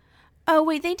sister. Oh,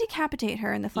 wait, they decapitate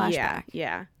her in the flashback.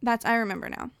 Yeah. I remember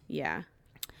now. Yeah.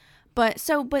 But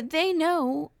they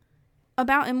know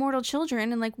about immortal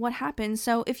children and like what happens.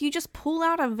 So if you just pull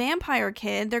out a vampire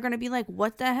kid, they're going to be like,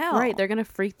 what the hell? Right, they're going to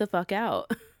freak the fuck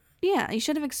out. Yeah, you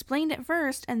should have explained it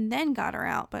first and then got her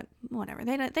out. But whatever.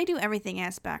 They do everything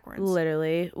ass backwards.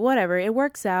 Literally. Whatever. It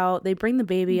works out. They bring the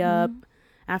baby up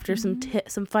after some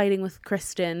fighting with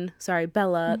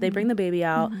Bella. They bring the baby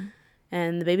out.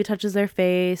 And the baby touches their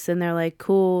face, and they're like,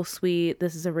 cool, sweet,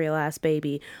 this is a real-ass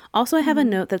baby. Also, I have a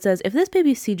note that says, if this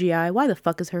baby's CGI, why the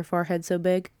fuck is her forehead so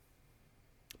big?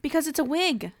 Because it's a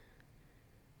wig.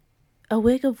 A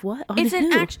wig of what? On It's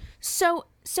who? an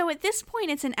So at this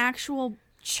point, it's an actual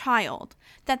child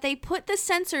that they put the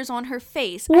sensors on her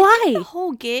face. I Why? think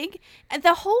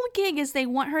the whole gig is they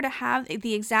want her to have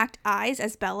the exact eyes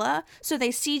as Bella, so they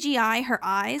CGI her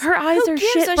eyes. Her eyes Who are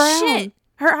gives shit a brown. shit?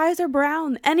 Her eyes are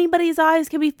brown. Anybody's eyes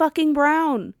can be fucking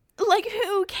brown. Like,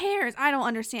 who cares? I don't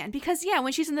understand. Because, yeah,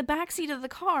 when she's in the backseat of the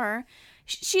car,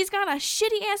 she's got a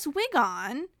shitty-ass wig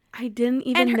on. I didn't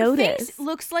even and her notice. face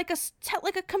looks like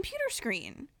a computer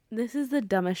screen. This is the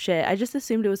dumbest shit. I just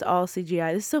assumed it was all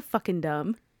CGI. This is so fucking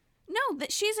dumb. No,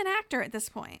 that she's an actor at this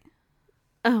point.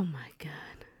 Oh my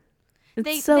god.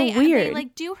 It's so weird. They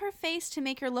like do her face to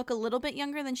make her look a little bit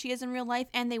younger than she is in real life,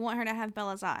 and they want her to have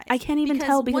Bella's eyes. I can't even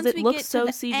tell because once it we looks get to so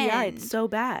the CGI. end- It's so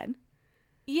bad.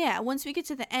 Yeah, once we get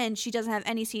to the end, she doesn't have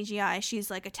any CGI. She's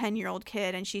like a 10-year-old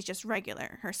kid, and she's just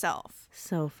regular herself.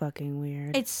 So fucking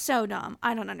weird. It's so dumb.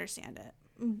 I don't understand it.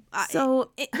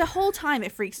 So- the whole time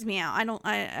it freaks me out. I don't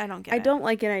get it. I don't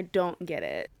like it. I don't get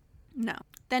it. No.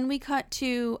 Then we cut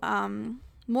to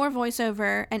more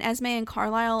voiceover, and Esme and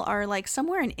Carlisle are like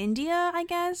somewhere in India, I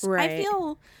guess. Right. I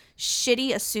feel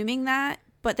shitty assuming that,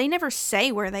 but they never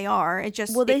say where they are. It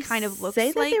just Well, they it kind of looks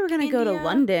say that like they were going to go to India.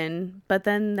 London, but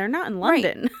then they're not in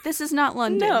London. Right. This is not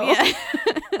London. No. Yeah.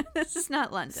 This is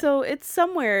not London. So it's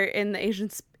somewhere in the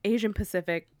Asian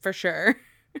Pacific for sure.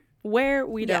 Where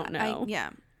we don't know.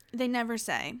 They never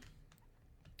say.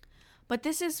 But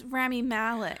this is Rami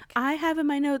Malek. I have in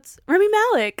my notes Rami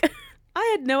Malek.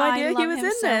 I had no idea I love he was him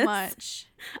in so this. much.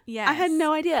 Yes. I had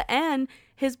no idea. And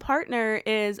his partner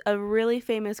is a really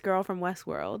famous girl from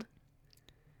Westworld.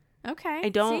 Okay. I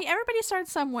don't- See, everybody starts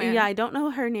somewhere. Yeah, I don't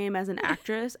know her name as an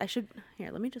actress.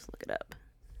 Here, let me just look it up.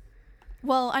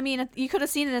 Well, I mean, you could have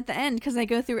seen it at the end because they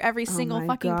go through every single my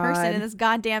fucking person God. in this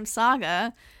goddamn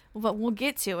saga. But we'll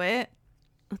get to it.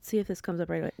 Let's see if this comes up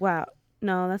right away. Wow.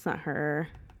 No, that's not her.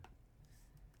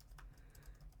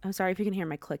 I'm sorry if you can hear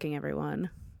my clicking, everyone.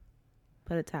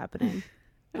 But it's happening.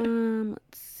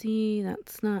 Let's see.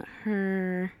 That's not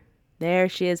her. There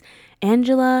she is.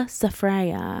 Angela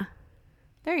Safraya.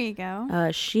 There you go.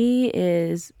 She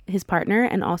is his partner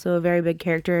and also a very big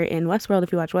character in Westworld,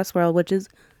 if you watch Westworld, which is a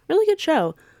really good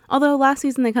show. Although last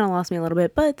season they kind of lost me a little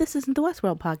bit, but this isn't the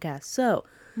Westworld podcast. So,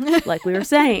 like we were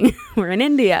saying, we're in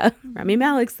India. Rami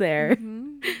Malek's there.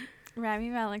 Rami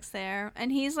Malek's there.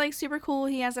 And he's like super cool.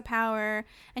 He has a power.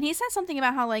 And he says something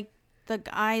about how like the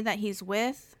guy that he's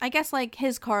with, I guess like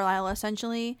his Carlisle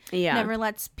essentially, Yeah. never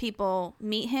lets people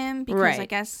meet him because Right. I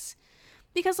guess,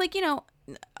 because like, you know,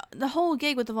 the whole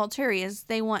gig with the Volturi is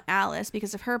they want Alice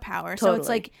because of her power. So it's Totally.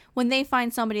 like when they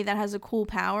find somebody that has a cool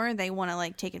power, they want to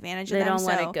like take advantage of They them. don't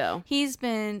let So it go. He's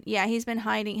been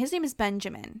hiding. His name is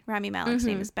Benjamin. Rami Malek's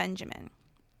name is Benjamin.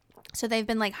 So they've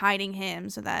been like hiding him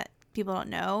so that people don't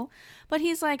know. But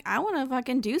he's like, I want to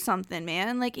fucking do something,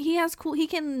 man. Like he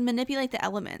can manipulate the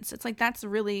elements. It's like that's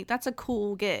a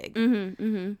cool gig.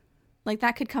 Like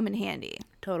that could come in handy.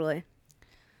 Totally.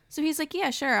 So he's like,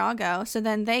 yeah, sure, I'll go. So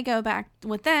then they go back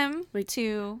with them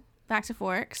back to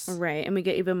Forks. Right. And we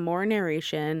get even more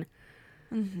narration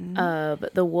of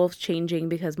the wolves changing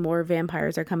because more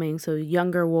vampires are coming. So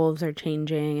younger wolves are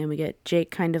changing. And we get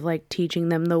Jake kind of like teaching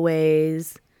them the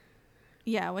ways.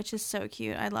 Yeah, which is so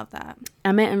cute. I love that.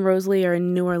 Emmett and Rosalie are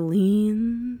in New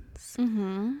Orleans.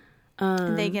 And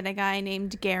they get a guy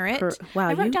named Garrett. wow,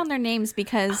 I wrote you- down their names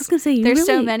because was gonna say, you there's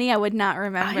so really- many I would not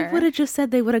remember. I would have just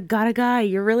said they would have got a guy.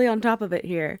 You're really on top of it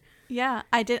here. Yeah,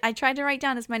 I did. I tried to write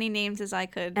down as many names as I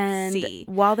could And see.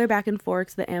 while they're back in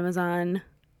Forks, the Amazon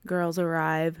girls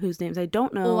arrive, whose names I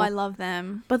don't know. Oh, I love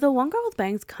them. But the one girl with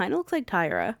bangs kind of looks like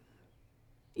Tyra.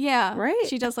 Yeah, Right?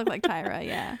 She does look like Tyra.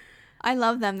 Yeah, I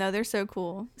love them though. They're so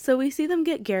cool. So we see them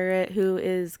get Garrett, who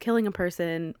is killing a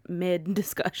person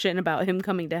mid-discussion about him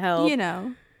coming to help. You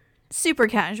know, super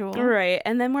casual. Right.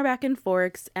 And then we're back in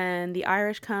Forks, and the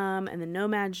Irish come, and the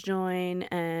Nomads join,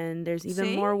 and there's even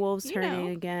See? more wolves You turning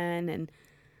know. again. And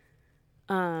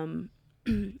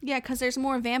Yeah, because there's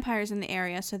more vampires in the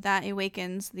area, so that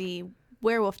awakens the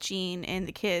werewolf gene in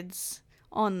the kids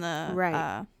on the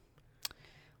Right.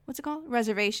 What's it called?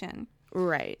 Reservation.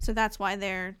 right. So that's why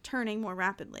they're turning more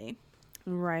rapidly.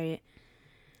 Right.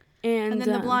 And then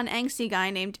the um, blonde angsty guy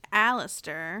named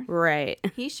Alistair, Right.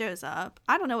 he shows up.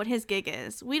 I don't know what his gig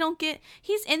is.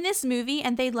 He's in this movie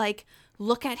and they like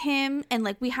look at him and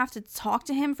like we have to talk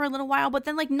to him for a little while, but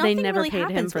then like nothing They never really paid him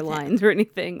happens for with lines or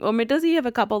anything. Or does he have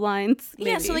a couple lines?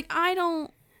 Yeah, so Maybe. like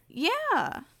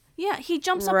yeah, he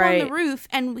jumps up on Right. the roof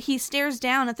and he stares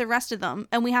down at the rest of them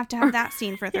and we have to have that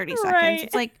scene for 30 seconds. Right.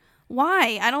 It's like,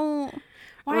 why?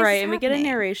 Why is right, this and we get a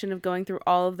happening? narration of going through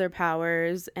all of their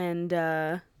powers and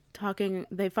talking.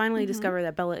 They finally discover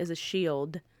that Bella is a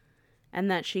shield and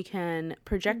that she can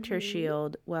project her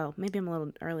shield. Well, maybe I'm a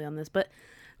little early on this, but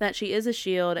that she is a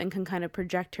shield and can kind of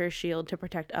project her shield to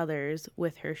protect others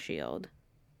with her shield.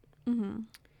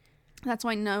 That's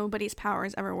why nobody's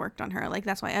powers ever worked on her. Like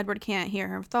that's why Edward can't hear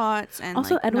her thoughts. And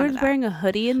Also, like, none of Edward's that. wearing a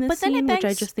hoodie in this But then it scene, which I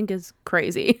begs- just think is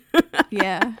crazy.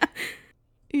 Yeah.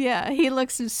 Yeah, he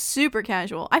looks super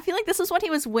casual. I feel like this is what he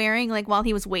was wearing like while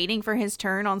he was waiting for his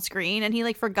turn on screen and he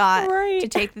like forgot Right. to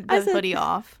take the I said- hoodie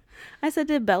off. I said,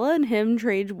 did Bella and him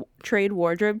trade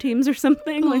wardrobe teams or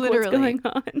something? Like, Literally. what's going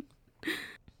on?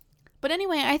 But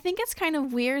anyway, I think it's kind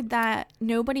of weird that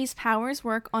nobody's powers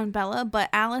work on Bella, but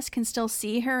Alice can still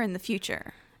see her in the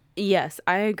future. Yes,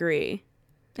 I agree.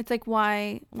 It's like,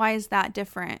 why is that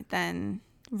different than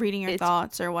reading your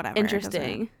thoughts or whatever?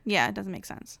 Interesting. It doesn't make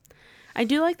sense. I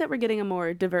do like that we're getting a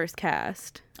more diverse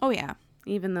cast, Oh, yeah.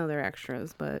 even though they're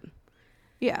extras, but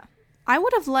Yeah. I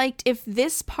would have liked if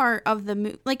this part of the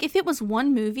movie, like if it was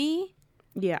one movie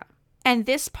yeah. and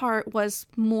this part was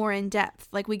more in depth,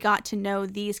 like we got to know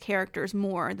these characters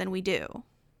more than we do.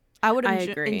 I would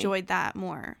have enjoyed that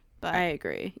more. But I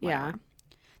agree. Yeah. whatever.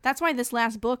 That's why this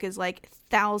last book is like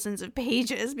thousands of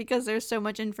pages, because there's so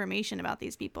much information about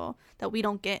these people that we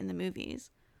don't get in the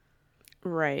movies.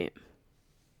 Right.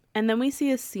 And then we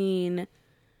see a scene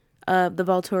of the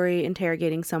Volturi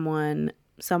interrogating someone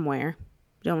somewhere.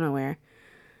 Don't know where.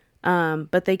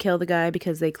 But they kill the guy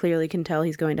because they clearly can tell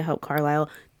he's going to help Carlisle.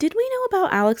 Did we know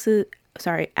about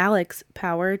Alex's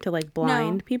power to like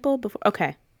blind people before?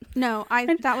 Okay. No,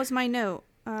 that was my note.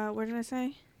 What did I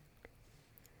say?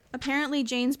 Apparently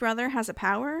Jane's brother has a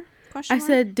power? I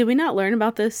said, did we not learn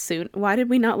about this soon? Why did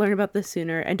we not learn about this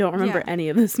sooner? I don't remember any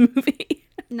of this movie.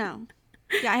 No.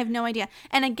 Yeah, I have no idea.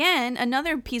 And again,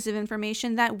 another piece of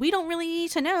information that we don't really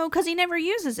need to know because he never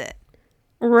uses it.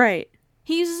 Right.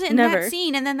 He uses it in that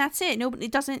scene, and then that's it. Nobody,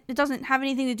 it doesn't have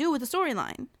anything to do with the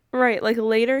storyline. Right. Like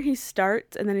later he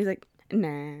starts, and then he's like,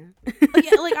 nah.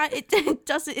 It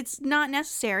doesn't. It's not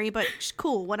necessary, but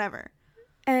cool, whatever.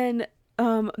 And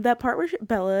that part where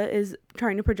Bella is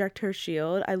trying to project her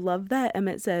shield, I love that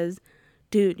Emmett says,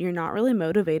 "Dude, you're not really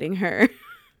motivating her."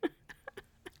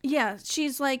 Yeah,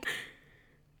 she's like,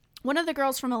 one of the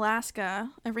girls from Alaska,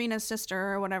 Irina's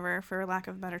sister or whatever, for lack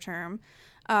of a better term,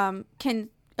 can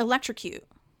electrocute.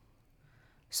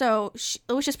 So,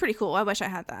 which is pretty cool. I wish I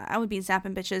had that. I would be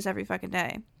zapping bitches every fucking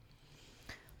day.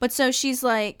 But so she's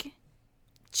like,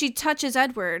 she touches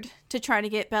Edward to try to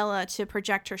get Bella to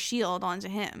project her shield onto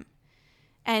him.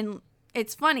 And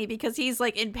it's funny because he's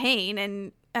like in pain,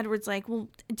 and Edward's like, well,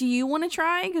 do you want to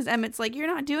try? Because Emmett's like, you're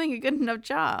not doing a good enough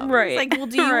job. Right. He's like, well,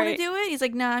 do you want to do it? He's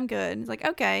like, nah, I'm good. He's like,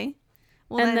 okay.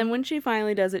 Well, and then when she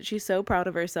finally does it, she's so proud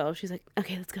of herself. She's like,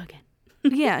 okay, let's go again.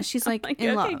 Yeah, she's like, in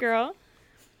okay, love. Girl.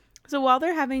 So while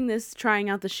they're having this trying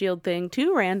out the shield thing,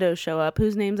 two randos show up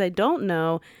whose names I don't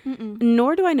know,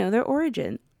 nor do I know their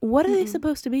origin. What are they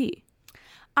supposed to be?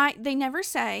 They never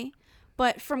say,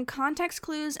 but from context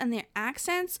clues and their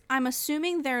accents, I'm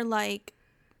assuming they're like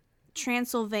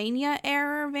Transylvania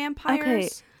era vampires. Okay,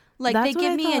 like they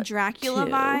give me a Dracula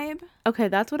vibe. Okay,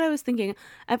 that's what I was thinking.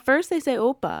 At first they say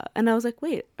Opa, and I was like,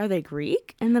 wait, are they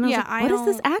Greek? And then I was like, what is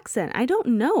this accent? I don't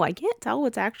know. I can't tell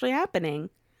what's actually happening.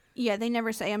 Yeah, they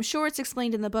never say. I'm sure it's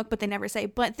explained in the book, but they never say.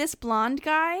 But this blonde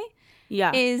guy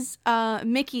Yeah. is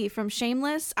Mickey from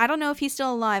Shameless. I don't know if he's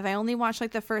still alive. I only watched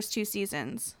like the first 2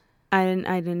 seasons. I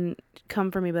didn't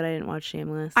come for me, but I didn't watch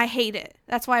Shameless. I hate it.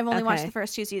 That's why I've only watched Okay. the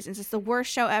first 2 seasons. It's the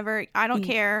worst show ever. I don't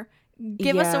care.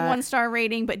 Give us a 1-star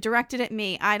rating, but direct it at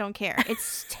me. I don't care.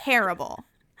 It's terrible.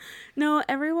 No,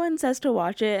 everyone says to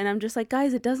watch it, and I'm just like,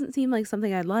 guys, it doesn't seem like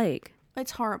something I'd like.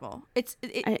 It's horrible.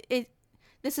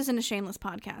 This isn't a Shameless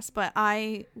podcast, but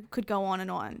I could go on and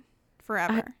on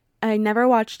forever. I never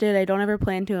watched it. I don't ever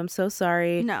plan to. I'm so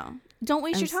sorry. No. Don't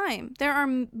waste your time. There are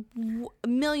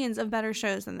millions of better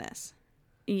shows than this.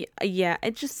 Yeah,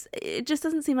 it just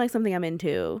doesn't seem like something I'm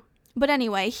into. But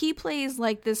anyway, he plays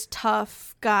like this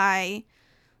tough guy.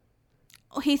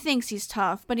 He thinks he's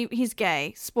tough, but he's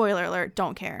gay. Spoiler alert,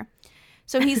 don't care.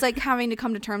 So he's like having to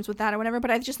come to terms with that or whatever.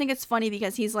 But I just think it's funny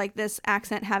because he's like this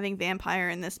accent having vampire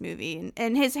in this movie.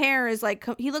 And his hair is like,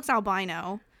 he looks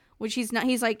albino, which he's not.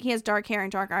 He's like, he has dark hair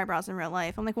and dark eyebrows in real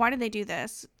life. I'm like, why did they do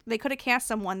this? They could have cast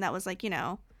someone that was like,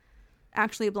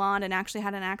 actually blonde and actually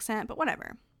had an accent, but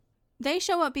whatever. They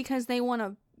show up because they want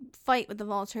to fight with the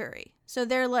Volturi. So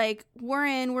they're like,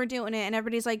 we're doing it. And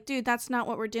everybody's like, dude, that's not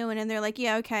what we're doing. And they're like,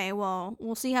 yeah, okay, well,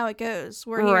 we'll see how it goes.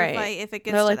 We're here to fight if it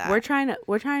gets to that.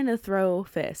 We're trying to throw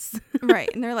fists. Right.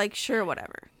 And they're like, sure,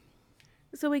 whatever.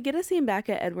 So we get a scene back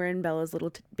at Edward and Bella's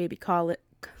little baby cottage.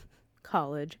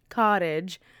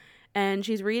 And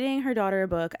she's reading her daughter a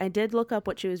book. I did look up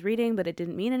what she was reading, but it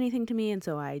didn't mean anything to me. And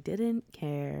so I didn't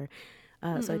care.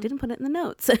 So I didn't put it in the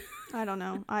notes. I don't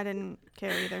know. I didn't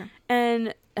care either.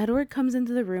 And Edward comes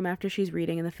into the room after she's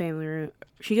reading in the family room.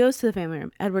 She goes to the family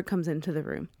room. Edward comes into the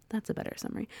room. That's a better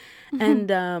summary.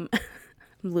 And I'm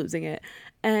losing it.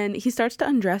 And he starts to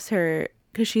undress her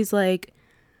because she's like,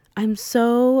 I'm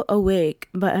so awake,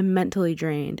 but I'm mentally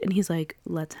drained. And he's like,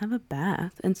 let's have a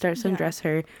bath, and starts to undress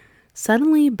her.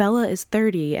 Suddenly, Bella is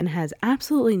 30 and has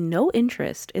absolutely no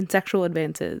interest in sexual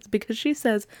advances because she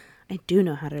says, I do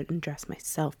know how to undress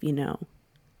myself, Yeah.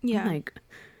 I'm like,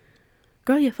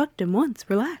 girl, you fucked him once.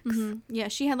 Relax. Yeah,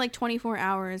 she had like 24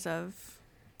 hours of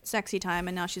sexy time,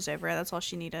 and now she's over it. That's all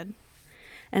she needed.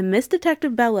 And Miss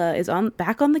Detective Bella is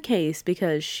back on the case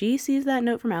because she sees that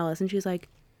note from Alice, and she's like,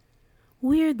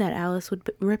 weird that Alice would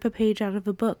rip a page out of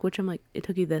a book, which I'm like, it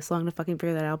took you this long to fucking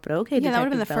figure that out, but okay, Yeah, that would have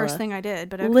been the Detective first Bella. thing I did,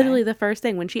 but okay. Literally the first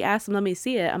thing. When she asked him, let me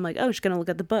see it, I'm like, oh, she's going to look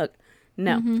at the book.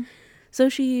 No. So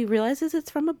she realizes it's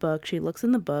from a book. She looks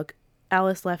in the book.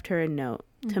 Alice left her a note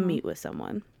to meet with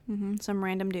someone. Some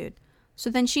random dude. So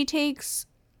then she takes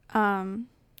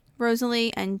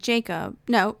Rosalie and Jacob.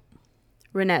 No,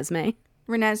 Renesmee.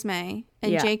 Renesmee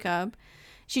and Yeah. Jacob.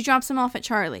 She drops them off at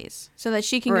Charlie's so that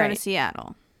she can go to Right.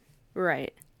 Seattle.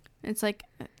 Right. It's like,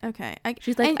 okay.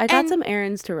 She's like, I got some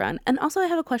errands to run. And also I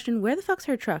have a question. Where the fuck's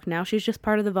her truck? Now she's just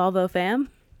part of the Volvo fam?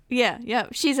 Yeah.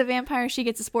 She's a vampire. She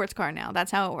gets a sports car now.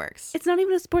 That's how it works. It's not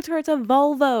even a sports car. It's a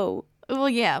Volvo. Well,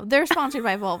 yeah. They're sponsored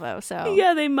by Volvo, so.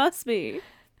 Yeah, they must be.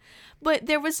 But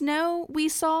there was we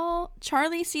saw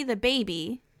Charlie see the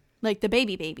baby, like the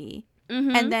baby.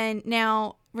 And then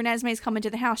now Renesmee's coming to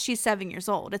the house. She's 7 years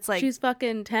old. It's like. She's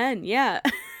fucking 10. Yeah.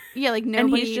 Yeah, like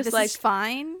nobody, he's just this like- is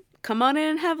fine. Come on in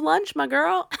and have lunch, my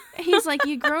girl. He's like,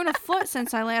 you've grown a foot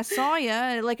since I last saw you.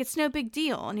 Like, it's no big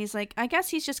deal. And he's like, I guess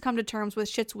he's just come to terms with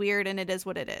shit's weird and it is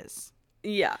what it is.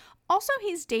 Yeah. Also,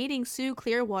 he's dating Sue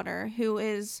Clearwater, who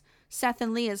is Seth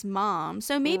and Leah's mom.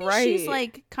 So maybe she's Right.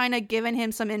 like kind of giving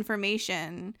him some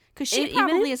information because she And even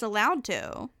probably if- is allowed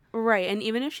to. Right. And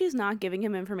even if she's not giving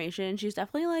him information, she's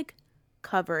definitely like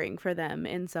covering for them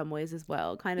in some ways as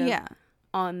well. Kind of Yeah.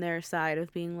 on their side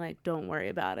of being like, don't worry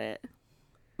about it.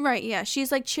 Right. Yeah.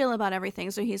 She's like chill about everything.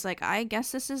 So he's like, I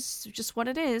guess this is just what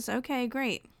it is. Okay,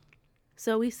 great.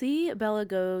 So we see Bella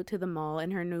go to the mall in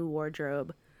her new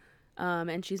wardrobe.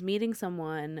 And she's meeting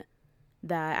someone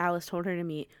that Alice told her to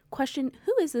meet. Question,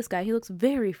 who is this guy? He looks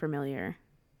very familiar.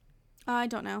 I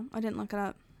don't know. I didn't look it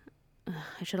up.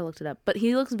 I should have looked it up. But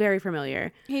he looks very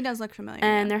familiar. He does look familiar.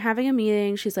 And yeah. they're having a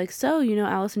meeting. She's like, so, you know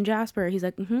Alice and Jasper? He's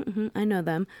like, I know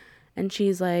them. And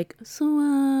she's like, so,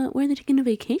 where are they taking a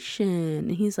vacation?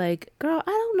 And he's like, girl,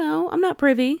 I don't know. I'm not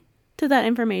privy to that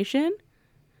information.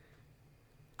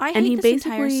 I and he hate this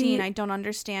entire basically- scene. I don't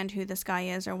understand who this guy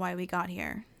is or why we got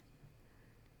here.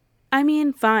 I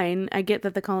mean, fine. I get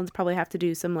that the Cullens probably have to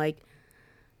do some, like,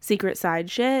 secret side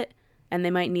shit. And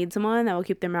they might need someone that will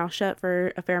keep their mouth shut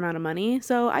for a fair amount of money.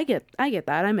 So I get that.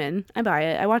 I'm in. I buy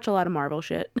it. I watch a lot of Marvel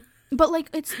shit. But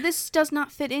like this does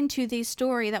not fit into the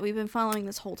story that we've been following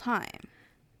this whole time.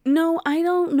 No, I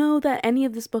don't know that any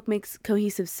of this book makes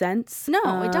cohesive sense.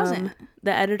 No, it doesn't.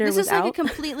 The editor This was is like out. a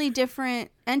completely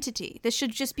different entity. This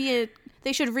should just be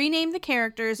they should rename the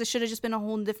characters. This should have just been a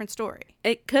whole different story.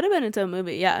 It could have been its own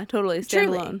movie. Yeah, totally.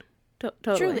 Truly. Standalone.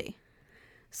 Totally. Truly.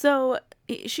 So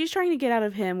she's trying to get out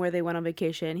of him where they went on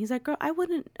vacation. He's like, girl, I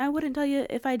wouldn't tell you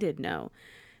if I did know.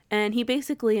 And he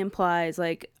basically implies,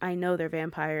 like, I know they're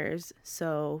vampires,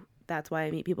 so that's why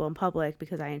I meet people in public,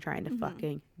 because I ain't trying to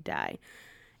fucking die.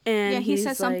 And Yeah, he he's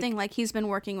says something like he's been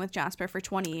working with Jasper for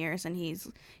 20 years and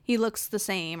he looks the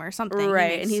same or something.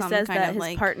 right, makes and he some says kind that of, his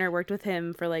like, partner worked with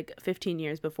him for like 15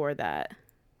 years before that.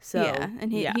 So yeah, and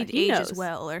he ages knows.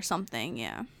 well or something.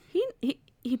 Yeah.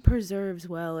 He preserves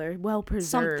well, or well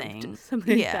preserved,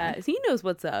 something like Yeah. that. He knows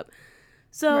what's up.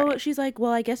 So Right. she's like,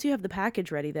 well, I guess you have the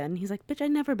package ready then. He's like, bitch,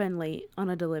 I've never been late on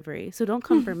a delivery, so don't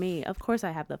come for me. Of course I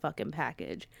have the fucking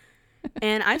package.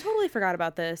 And I totally forgot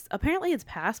about this. Apparently it's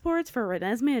passports for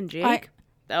Renesmee and Jake.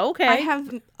 Okay. I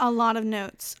have a lot of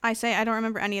notes. I say I don't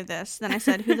remember any of this. Then I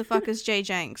said, who the fuck is Jay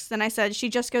Jenks? Then I said she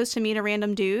just goes to meet a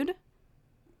random dude.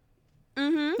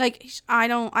 Mm-hmm. Like I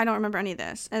don't remember any of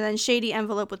this. And then shady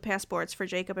envelope with passports for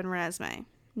Jacob and Renesmee.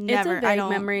 Never. It's a vague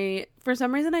memory. For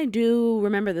some reason I do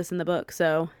remember this in the book,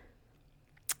 so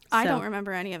I don't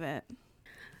remember any of it.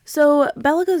 So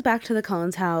Bella goes back to the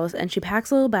Cullens' house and she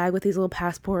packs a little bag with these little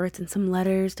passports and some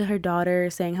letters to her daughter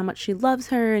saying how much she loves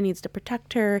her and needs to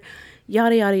protect her,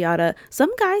 yada, yada, yada.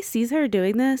 Some guy sees her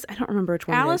doing this. I don't remember which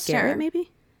one it is. Alistair. Garrett,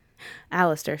 maybe?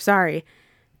 Alistair, sorry.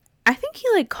 I think he,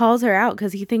 like, calls her out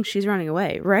because he thinks she's running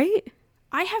away, right?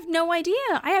 I have no idea.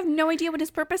 I have no idea what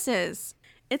his purpose is.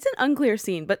 It's an unclear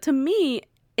scene, but to me,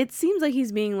 it seems like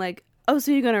he's being like, oh,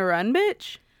 so you're gonna run,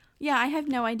 bitch? Yeah, I have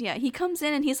no idea. He comes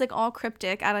in and he's like all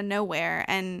cryptic out of nowhere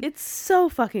and It's so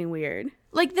fucking weird.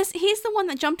 like this he's the one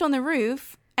that jumped on the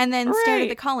roof and then stared at Right.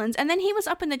 the Cullens, and then he was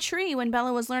up in the tree when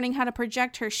Bella was learning how to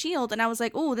project her shield, and I was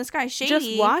like, "Oh, this guy's shady."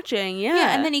 Just watching, yeah.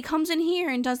 Yeah, and then he comes in here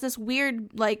and does this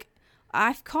weird like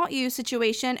I've caught you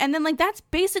situation, and then like that's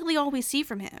basically all we see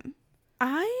from him.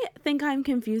 I think I'm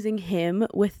confusing him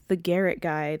with the Garrett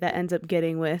guy that ends up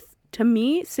getting with, to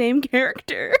me, same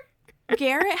character.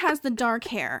 Garrett has the dark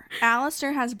hair.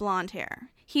 Alistair has blonde hair.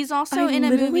 He's also I in a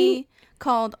literally- movie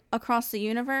called Across the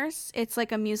Universe. It's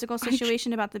like a musical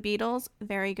situation about the Beatles.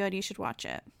 Very good. You should watch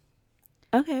it.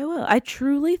 Okay, well, I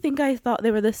truly think I thought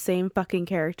they were the same fucking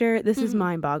character. This is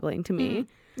mind-boggling to me.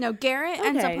 No, Garrett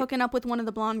ends up Okay. hooking up with one of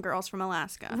the blonde girls from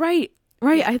Alaska. Right.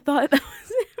 I thought that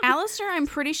was it. Alistair, I'm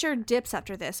pretty sure, dips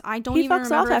after this. I don't He even fucks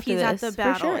remember off if he's after at the this, for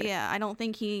battle. sure. Yeah, I don't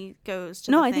think he goes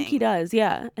to No, the I think he thing. does.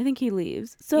 Yeah, I think he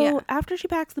leaves. So Yeah. after she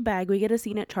packs the bag, we get a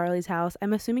scene at Charlie's house.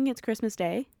 I'm assuming it's Christmas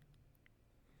Day.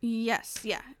 Yes,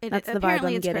 yeah. That's the vibe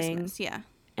apparently I'm it's getting. Christmas, yeah.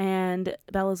 And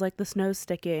Bella's like, the snow's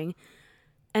sticking.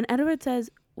 And Edward says,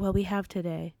 well, we have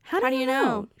today. How do you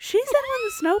know? She said when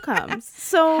the snow comes.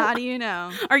 So How do you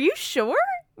know? are you sure?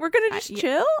 We're going to just yeah.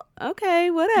 chill? Okay,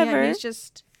 whatever. Yeah,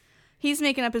 he's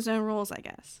making up his own rules, I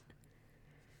guess.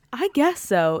 I guess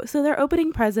so. So they're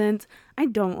opening presents. I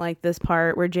don't like this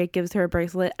part where Jake gives her a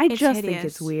bracelet. I It's just think hideous.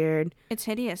 it's weird. It's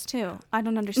hideous too. I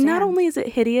don't understand. Not only is it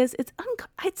hideous, it's not.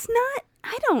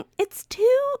 It's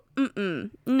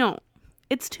too. No,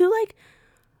 it's too like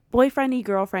boyfriendy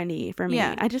girlfriendy for me.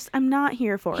 Yeah. I'm not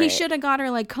here for it. he should have got her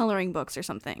like coloring books or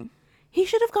something. He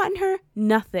should have gotten her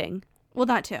nothing. Well,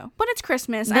 that too. But it's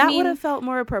Christmas. That I mean, would have felt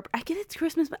more appropriate. I get it's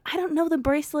Christmas, but I don't know. The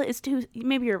bracelet is too.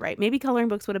 Maybe you're right. Maybe coloring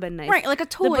books would have been nice. right, like a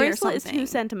toy The or bracelet is something. too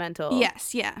sentimental.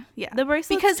 Yes, yeah. The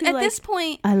bracelet's because too, at like, this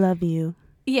point, I love you.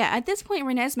 at this point,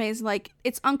 Renesmee is like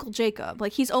it's Uncle Jacob.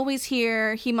 Like he's always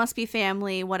here. He must be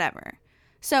family. Whatever.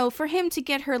 So for him to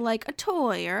get her like a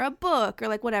toy or a book or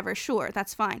like whatever, sure,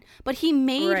 that's fine. But he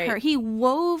made Right. her. He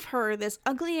wove her this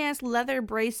ugly ass leather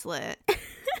bracelet.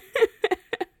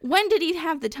 When did he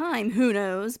have the time? Who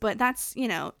knows? But that's,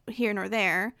 here nor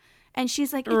there. And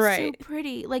she's like, it's Right. so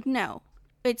pretty. Like, no.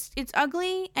 It's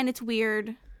ugly and it's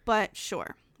weird, but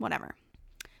sure. Whatever.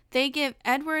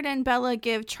 Edward and Bella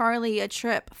give Charlie a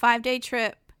 5-day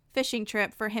trip, fishing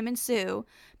trip for him and Sue.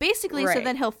 Basically so Right.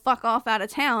 that he'll fuck off out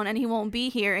of town and he won't be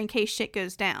here in case shit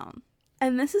goes down.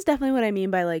 And this is definitely what I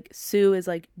mean by like Sue is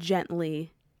like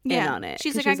gently in Yeah. on it.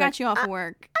 She's 'Cause like, I got you off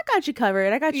work. I got you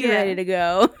covered. I got you Yeah. ready to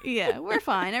go. Yeah, we're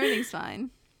fine. Everything's fine.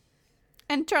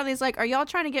 And Charlie's like, are y'all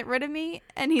trying to get rid of me?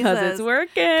 And he Because says, it's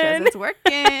working. because it's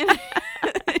working.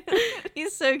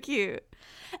 He's so cute.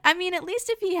 I mean, at least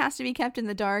if he has to be kept in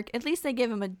the dark, at least they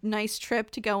give him a nice trip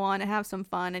to go on and have some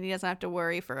fun, and he doesn't have to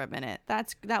worry for a minute.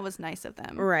 That was nice of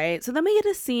them. Right. So then we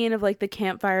get a scene of like the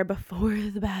campfire before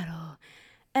the battle.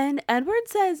 And Edward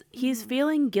says he's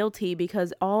feeling guilty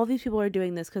because all these people are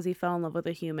doing this because he fell in love with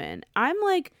a human. I'm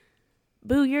like,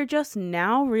 boo, you're just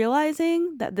now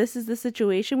realizing that this is the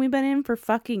situation we've been in for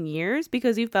fucking years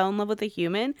because you fell in love with a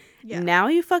human. Yeah. Now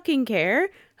you fucking care?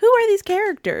 Who are these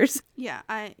characters? Yeah,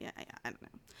 I don't know.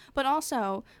 But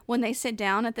also, when they sit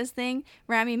down at this thing,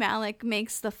 Rami Malek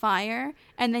makes the fire,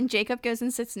 and then Jacob goes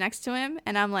and sits next to him,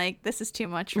 and I'm like, this is too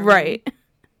much for me. Right.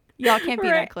 Y'all can't be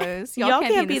Right. that close. Y'all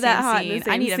can't be in the that same hot in the scene.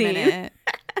 same I need scene. a minute.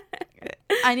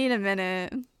 I need a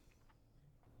minute.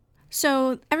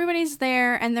 So everybody's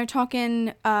there, and they're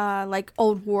talking like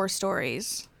old war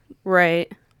stories.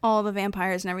 Right. All the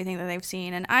vampires and everything that they've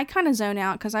seen, and I kind of zone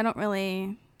out because I don't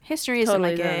really history isn't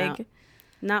Totally my zone out. gig.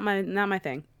 Not my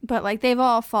thing. But like they've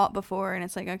all fought before, and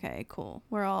it's like, okay, cool.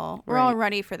 We're all Right.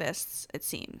 ready for this. It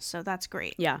seems so. That's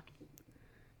great. Yeah.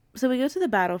 So we go to the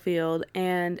battlefield,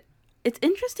 and it's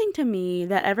interesting to me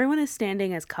that everyone is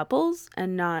standing as couples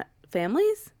and not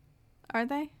families. Are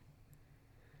they? I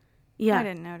Yeah.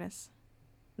 didn't notice.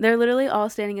 They're literally all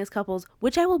standing as couples,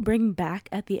 which I will bring back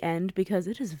at the end because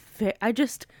it is I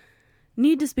just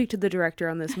need to speak to the director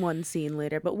on this one scene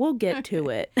later, but we'll get to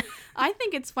it. I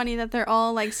think it's funny that they're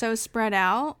all like so spread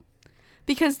out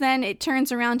because then it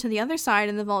turns around to the other side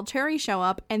and the Volturi show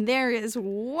up and there is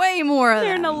way more of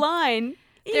They're them. in a line.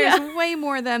 There's Yeah. way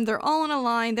more of them. They're all in a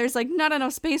line. There's like not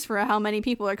enough space for how many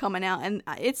people are coming out. And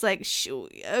it's like,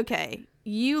 okay,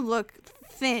 you look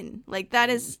thin. Like that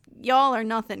is, y'all are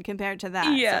nothing compared to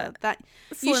that. Yeah. So that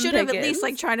you Slim should have at least pickings.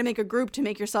 like tried to make a group to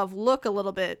make yourself look a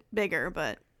little bit bigger,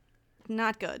 but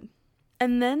not good.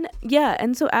 And then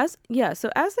and so as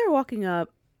they're walking up,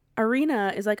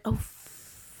 Irina is like, "Oh,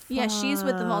 Yeah, she's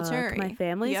with the fuck, Volturi. My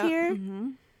family's Yep. here."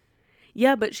 Mhm.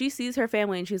 Yeah, but she sees her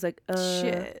family and she's like,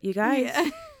 Shit. you guys, Yeah.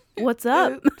 what's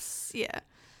up?" Oops. Yeah.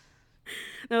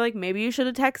 They're like, "Maybe you should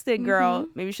have texted, girl.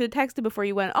 Maybe you should have texted before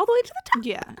you went all the way to the top."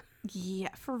 Yeah.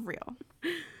 Yeah, for real.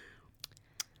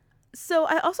 So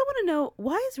I also want to know,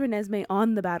 why is Renesmee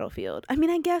on the battlefield? I mean,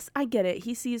 I guess I get it.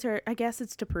 He sees her. I guess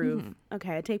it's to prove.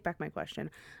 Okay, I take back my question.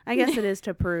 I guess it is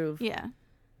to prove. Yeah.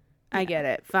 I get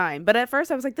it. Fine. But at first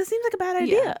I was like, this seems like a bad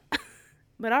idea.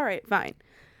 But all right, fine.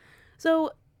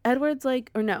 So Edward's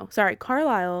like, or no, sorry,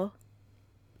 Carlisle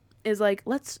is like,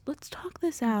 let's talk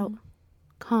this out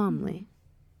calmly.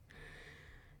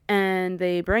 And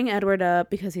they bring Edward up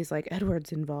because he's like,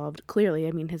 Edward's involved. Clearly.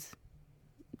 I mean,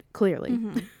 clearly.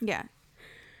 Yeah.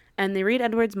 And they read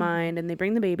Edward's mind and they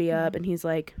bring the baby up and he's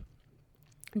like,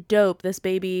 dope, this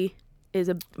baby is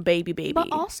a baby.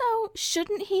 But also,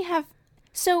 shouldn't he have...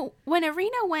 So, when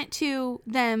Irina went to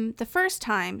them the first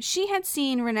time, she had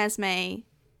seen Renesmee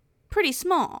pretty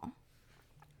small.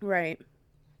 Right.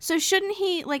 So shouldn't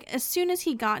he, like, as soon as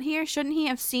he got here, shouldn't he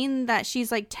have seen that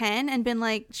she's, like, 10 and been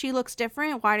like, she looks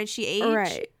different? Why did she age?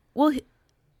 Right.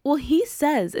 Well, he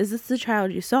says, is this the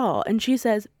child you saw? And she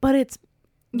says, but it's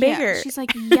bigger. Yeah, she's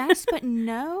like, yes, but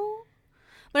no.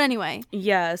 But anyway.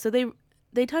 Yeah, so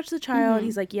they touch the child.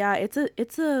 He's like, yeah, it's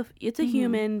a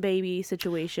human baby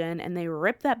situation. And they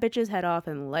rip that bitch's head off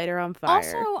and light her on fire.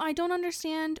 Also, I don't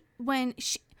understand when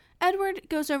Edward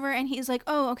goes over and he's like,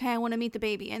 oh, okay, I want to meet the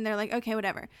baby. And they're like, okay,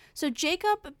 whatever. So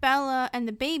Jacob, Bella, and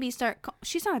the baby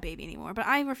she's not a baby anymore, but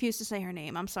I refuse to say her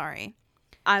name. I'm sorry.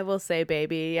 I will say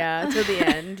baby, yeah, to the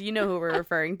end. You know who we're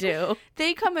referring to.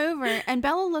 They come over and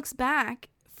Bella looks back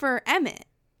for Emmett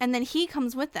and then he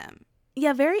comes with them.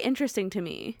 Yeah, very interesting to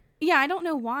me. Yeah, I don't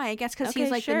know why. I guess because Okay,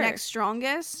 he's like sure. the next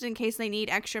strongest in case they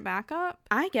need extra backup.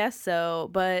 I guess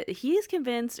so, but he's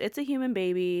convinced it's a human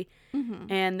baby,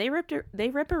 and they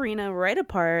rip Irina right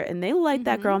apart, and they light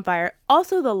that girl on fire.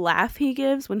 Also, the laugh he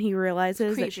gives when he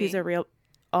realizes that she's a real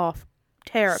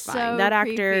terrifying. So that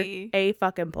actor, creepy. A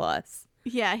fucking plus.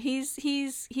 Yeah, he's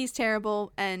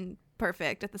terrible and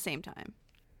perfect at the same time.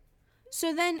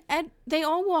 So then they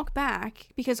all walk back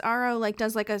because Aro like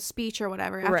does like a speech or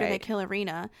whatever after they Right. kill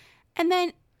Irina. And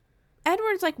then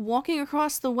Edward's like walking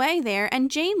across the way there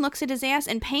and Jane looks at his ass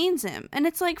and pains him. And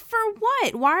it's like, for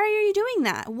what? Why are you doing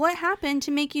that? What happened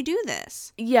to make you do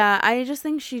this? Yeah, I just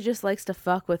think she just likes to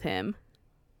fuck with him.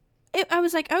 I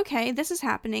was like, okay, this is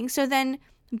happening. So then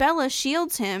Bella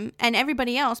shields him and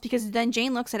everybody else because then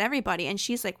Jane looks at everybody and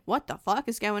she's like, what the fuck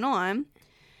is going on?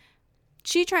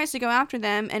 She tries to go after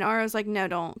them and Aro's like, no,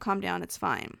 don't. Calm down. It's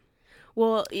fine.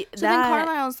 Well, So then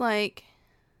Carlisle's like...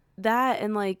 That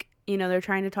and like, you know, they're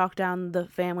trying to talk down the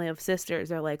family of sisters.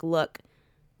 They're like, look,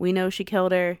 we know she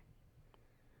killed her.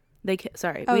 We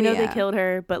know they killed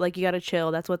her, but like, you gotta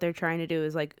chill. That's what they're trying to do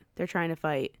is like, they're trying to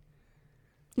fight.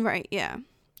 Right, yeah.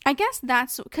 I guess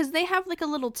that's because they have like a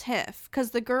little tiff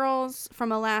because the girls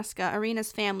from Alaska,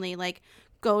 Irina's family, like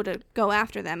go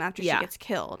after them after she gets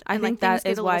killed. I And, think like, that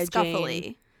is why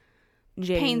scuffly.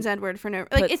 Jane Pains Edward for no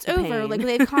like puts it's the over pain. like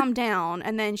they've calmed down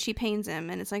and then she pains him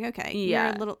and it's like okay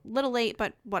Yeah. you're a little late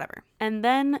but whatever. And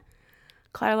then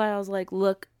Carlisle's like,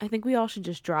 look, I think we all should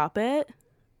just drop it.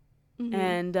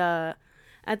 And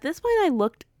at this point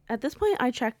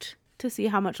I checked to see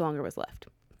how much longer was left.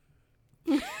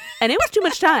 And it was too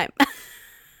much time.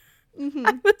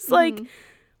 I was like,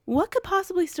 what could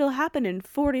possibly still happen in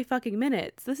 40 fucking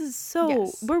minutes? This is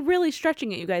Yes. we're really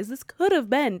stretching it, you guys. This could have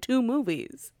been 2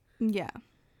 movies. Yeah.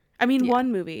 I mean, Yeah.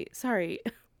 1 movie. Sorry.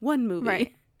 1 movie.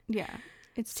 Right. Yeah.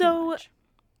 It's So- too much.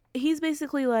 He's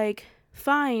basically like,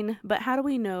 fine, but how do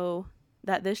we know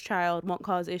that this child won't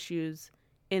cause issues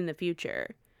in the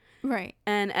future? Right.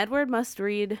 And Edward must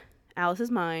read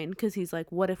Alice's mind because he's like,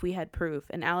 what if we had proof?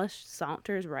 And Alice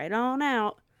saunters right on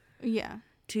out Yeah.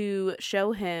 to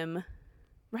show him.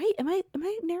 Right? Am I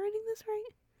narrating this right?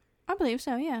 I believe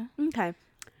so. Yeah. Okay.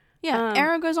 Yeah,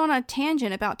 Arrow goes on a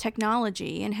tangent about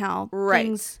technology and how Right.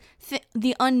 things,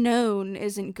 the unknown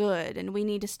isn't good, and we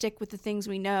need to stick with the things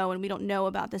we know, and we don't know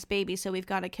about this baby, so we've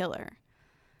got to kill her.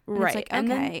 And Right. It's like,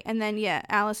 And then- okay. And then, yeah,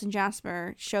 Alice and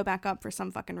Jasper show back up for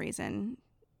some fucking reason.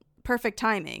 Perfect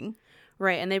timing.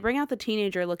 Right. And they bring out the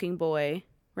teenager looking boy.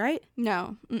 Right?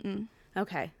 No. Mm-mm.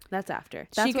 Okay. That's after.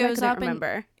 That's She what I goes couldn't up and-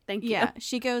 remember. Thank you. Yeah,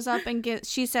 she goes up and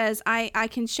she says, I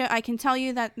can tell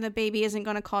you that the baby isn't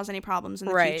going to cause any problems in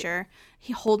the Right. future.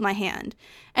 Hold my hand.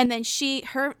 And then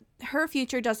her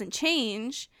future doesn't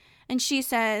change. And she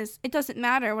says, it doesn't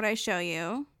matter what I show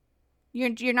you.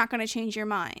 You're not going to change your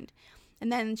mind.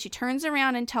 And then she turns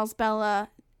around and tells Bella,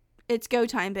 it's go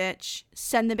time, bitch.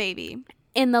 Send the baby.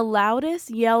 In the loudest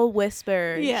yell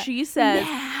whisper, Yeah. she says,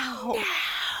 Now.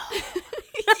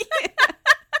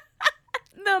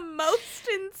 the most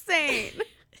insane.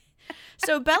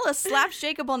 So Bella slaps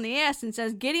Jacob on the ass and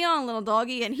says, "Giddy on, little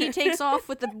doggy," and he takes off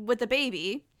with the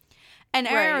baby. And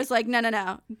Arrow's like,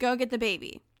 "No, go get the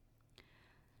baby."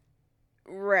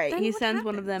 Right. Then He what sends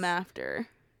one of them happens? after.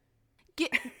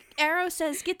 Arrow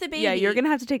says, "Get the baby." Yeah, you're going to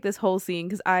have to take this whole scene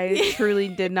because I truly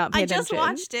did not pay I attention. just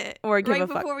watched it Or give right a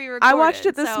fuck. before we recorded. I watched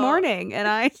it this so- morning and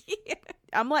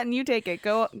I'm letting you take it.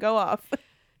 Go off.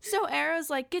 So Arrow's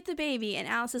like, "Get the baby," and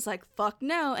Alice is like, "Fuck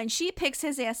no," and she picks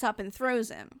his ass up and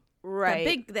throws him.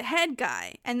 Right. the head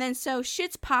guy. And then so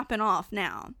shit's popping off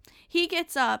now. He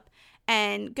gets up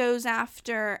and goes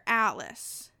after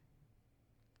Alice.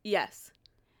 Yes.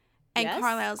 And Yes?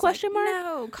 Carlisle's Question like, mark?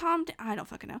 no, calm down. I don't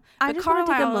fucking know. I But just want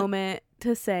to take a Carlisle- moment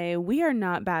to say we are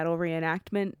not battle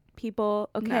reenactment people,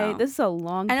 okay? No. This is a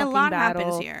long And a fucking lot battle.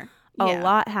 happens here. A Yeah.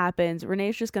 lot happens.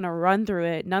 Renee's just going to run through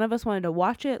it. None of us wanted to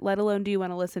watch it, let alone do you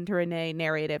want to listen to Renee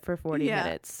narrate it for 40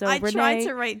 minutes. So I Renee, tried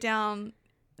to write down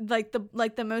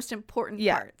the most important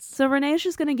parts. So Renee's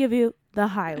just going to give you the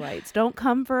highlights. Don't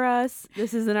come for us.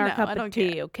 This isn't our No, cup I of don't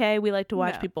tea, care. okay? We like to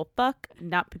watch No. people fuck,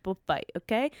 not people fight,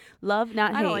 okay? Love,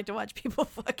 not hate. I don't like to watch people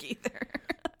fuck either.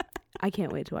 I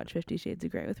can't wait to watch 50 Shades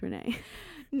of Grey with Renee.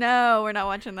 No, we're not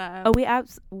watching that. Oh,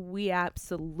 we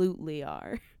absolutely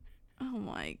are. Oh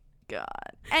my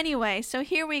god. Anyway, so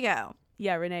here we go.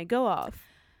 Yeah, Renee, go off.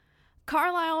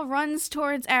 Carlisle runs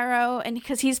towards Arrow and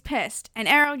because he's pissed. And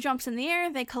Arrow jumps in the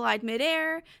air, they collide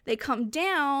midair, they come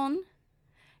down.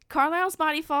 Carlisle's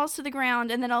body falls to the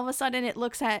ground, and then all of a sudden it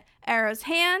looks at Arrow's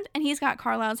hand, and he's got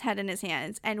Carlisle's head in his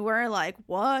hands. And we're like,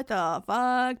 what the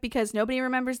fuck? Because nobody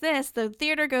remembers this. The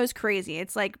theater goes crazy.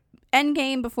 It's like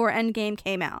Endgame before Endgame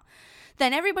came out.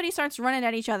 Then everybody starts running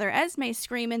at each other. Esme's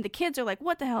screaming. The kids are like,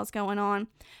 what the hell's going on?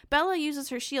 Bella uses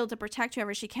her shield to protect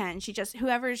whoever she can.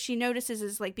 Whoever she notices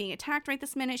is like being attacked right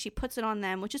this minute, she puts it on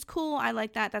them, which is cool. I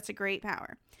like that. That's a great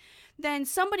power. Then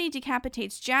somebody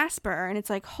decapitates Jasper, and it's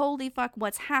like, holy fuck,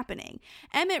 what's happening?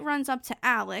 Emmett runs up to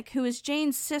Alec, who is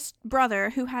Jane's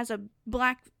brother, who has a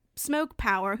black smoke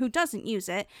power, who doesn't use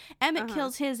it. Emmett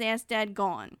kills his ass dead,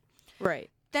 gone. Right.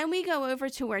 Then we go over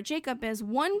to where Jacob is.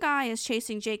 One guy is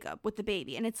chasing Jacob with the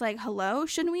baby, and it's like, hello?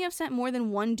 Shouldn't we have sent more than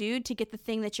one dude to get the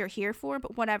thing that you're here for?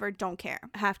 But whatever, don't care.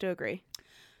 Have to agree.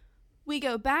 We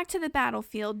go back to the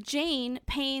battlefield. Jane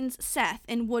pains Seth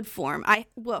in wolf form. I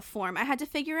had to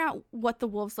figure out what the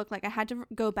wolves look like. I had to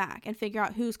go back and figure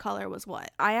out whose color was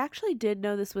what. I actually did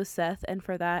know this was Seth, and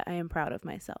for that, I am proud of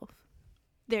myself.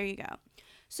 There you go.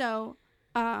 So,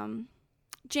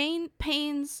 Jane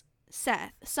pains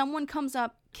Seth. Someone comes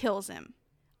up, kills him.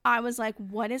 I was like,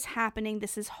 what is happening?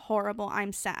 This is horrible.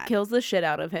 I'm sad. Kills the shit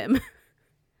out of him.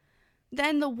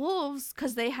 Then the wolves,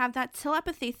 because they have that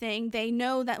telepathy thing, they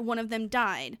know that one of them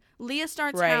died. Leah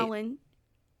starts Right. howling.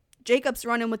 Jacob's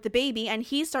running with the baby, and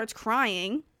he starts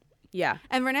crying. Yeah.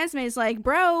 And Renesmee's like,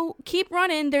 bro, keep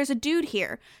running. There's a dude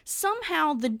here.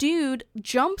 Somehow the dude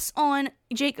jumps on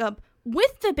Jacob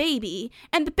with the baby,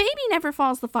 and the baby never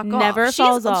falls the fuck off. Never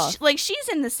falls off. She's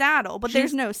in the saddle, but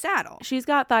there's no saddle. She's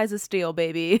got thighs of steel,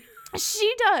 baby.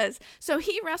 She does. So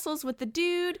he wrestles with the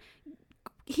dude.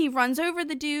 He runs over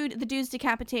the dude. The dude's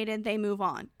decapitated. They move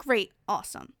on. Great.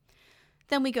 Awesome.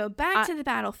 Then we go back to the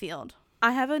battlefield.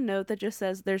 I have a note that just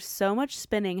says there's so much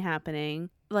spinning happening.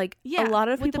 Like, Yeah, a lot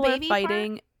of with the people are baby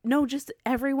fighting. No, just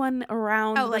everyone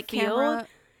around Oh, the like field. camera.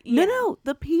 No,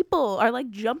 the people are like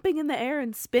jumping in the air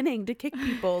and spinning to kick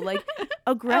people, like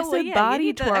aggressive you body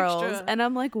need the twirls. extra. And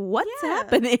I'm like, what's Yeah.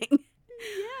 happening?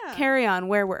 Yeah. Carry on.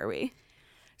 Where were we?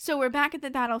 So we're back at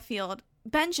the battlefield.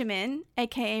 Benjamin,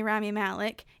 aka Rami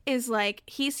Malek, is like,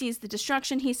 he sees the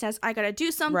destruction. He says, I gotta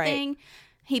do something.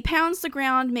 He pounds the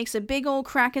ground, makes a big old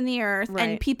crack in the earth, and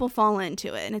Right. people fall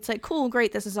into it. And it's like, cool,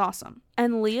 great, this is awesome.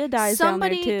 And Leah dies down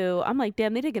Somebody- there too. I'm like,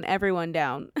 damn, they taking everyone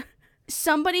down.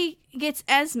 Somebody gets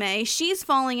Esme. She's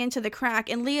falling into the crack,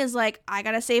 and Leah's like, I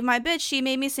gotta save my bitch. She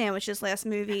made me sandwiches last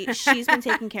movie. She's been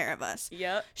taking care of us.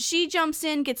 Yep. She jumps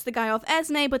in, gets the guy off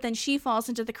Esme, but then she falls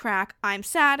into the crack. I'm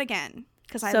sad again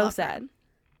because I So love her. sad.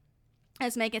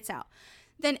 Esme gets out.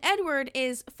 Then Edward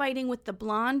is fighting with the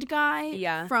blonde guy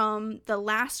Yeah. from the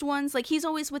last ones. Like, he's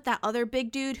always with that other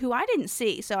big dude who I didn't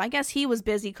see. So I guess he was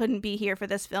busy, couldn't be here for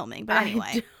this filming. But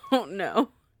anyway, I don't know.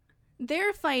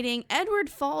 they're fighting. Edward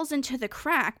falls into the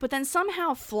crack, but then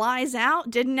somehow flies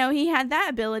out. Didn't know he had that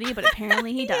ability, but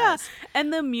apparently he Yeah. does.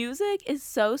 And the music is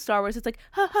so Star Wars. It's like,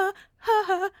 ha ha ha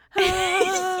ha ha.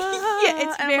 Yeah,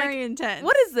 it's And I'm very like, intense.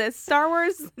 what is this? Star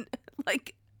Wars,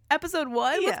 like, episode 1?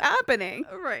 What's Yeah. happening?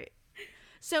 Right.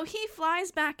 So he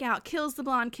flies back out, kills the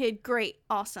blonde kid. Great.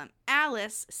 Awesome.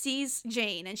 Alice sees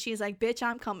Jane, and she's like, bitch,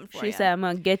 I'm coming for you. She said, I'm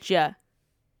going to get ya.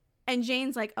 And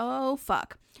Jane's like, oh,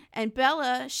 fuck. And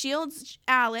Bella shields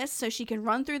Alice so she can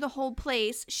run through the whole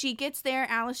place. She gets there.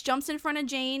 Alice jumps in front of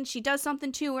Jane. She does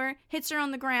something to her, hits her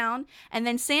on the ground. And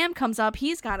then Sam comes up.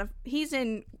 He's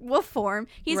in wolf form.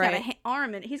 He's got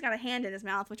Right. he's got a hand in his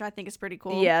mouth, which I think is pretty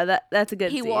cool. Yeah, that's a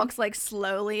good He scene. walks like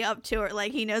slowly up to her,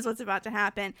 like he knows what's about to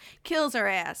happen. Kills her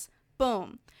ass.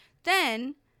 Boom.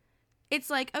 Then it's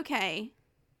like, okay,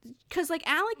 because like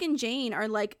Alec and Jane are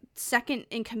like second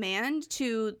in command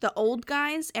to the old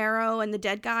guys, Arrow and the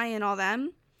dead guy and all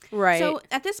them. Right. So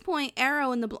at this point,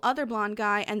 Arrow and the other blonde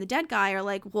guy and the dead guy are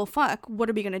like, well, fuck, what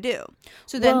are we going to do?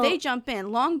 So then Well- they jump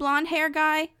in. Long blonde hair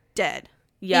guy, dead.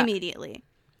 Yeah. Immediately.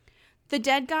 The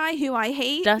dead guy, who I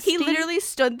hate, Dusty? he literally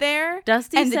stood there.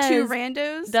 Dusty and the two says-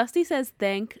 randos. Dusty says,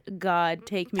 "Thank God,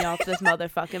 take me off this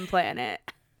motherfucking planet."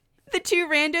 The two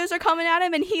randos are coming at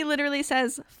him, and he literally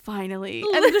says, "Finally,"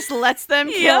 and then just lets them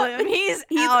kill Yeah. him. He's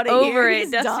He's out of over here. it.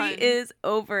 He's Dusty done. is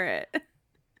over it.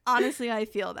 Honestly, I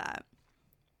feel that.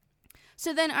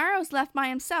 So then Arrow's left by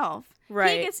himself.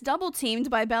 Right. He gets double teamed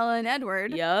by Bella and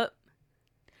Edward. Yup.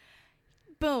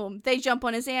 Boom. They jump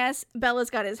on his ass. Bella's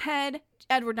got his head.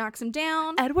 Edward knocks him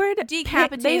down. Edward,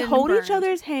 Decapitated they and hold each burned.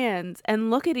 other's hands and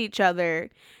look at each other,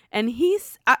 and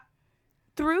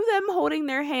through them holding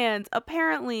their hands,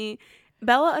 apparently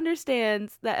Bella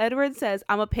understands that Edward says,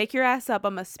 "I'm gonna pick your ass up,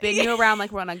 I'm gonna spin you around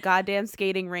like we're on a goddamn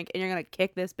skating rink, and you're gonna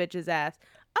kick this bitch's ass."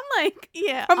 I'm like,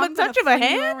 Yeah. from a I'm gonna touch of a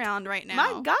fling you hand? around right now.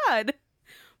 my God.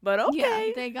 But okay.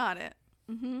 Yeah, they got it.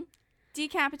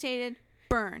 Decapitated,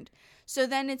 burned. So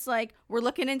then it's like, we're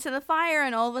looking into the fire,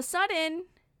 and all of a sudden,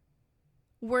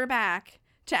 we're back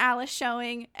to Alice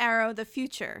showing Arrow the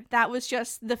future. That was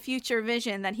just the future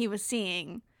vision that he was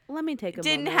seeing. Let me take a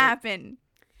Didn't moment. happen.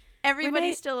 Everybody's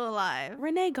Renee- still alive.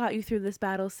 Renee got you through this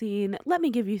battle scene. Let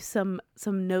me give you some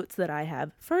notes that I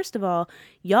have. First of all,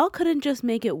 y'all couldn't just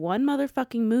make it one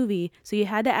motherfucking movie, so you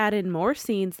had to add in more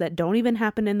scenes that don't even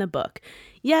happen in the book.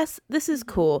 Yes, this is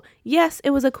cool. Yes, it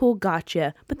was a cool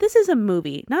gotcha, but this is a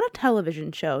movie, not a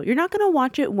television show. You're not going to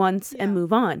watch it once and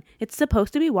move on. It's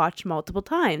supposed to be watched multiple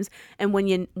times, and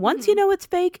when once you know it's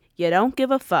fake, you don't give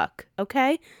a fuck,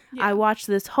 okay? I watched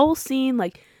this whole scene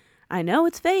like, I know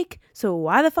it's fake, so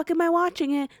why the fuck am I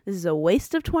watching it? This is a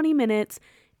waste of 20 minutes.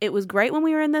 It was great when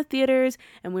we were in the theaters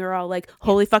and we were all like,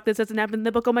 holy fuck, this doesn't happen in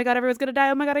the book. Oh my God, everyone's gonna die.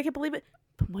 Oh my God, I can't believe it.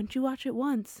 But once you watch it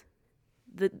once,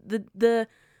 the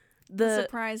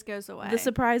surprise goes away. the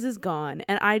surprise is gone.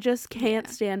 And I just can't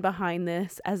stand behind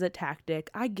this as a tactic.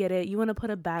 I get it. You want to put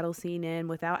a battle scene in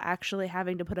without actually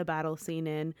having to put a battle scene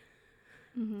in.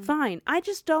 Fine. I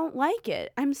just don't like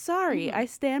it. I'm sorry. I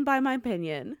stand by my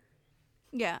opinion.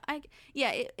 Yeah,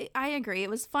 I agree. It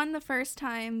was fun the first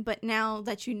time, but now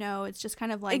that you know, it's just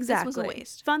kind of like, this was a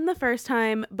waste. Fun the first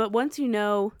time, but once you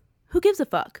know, who gives a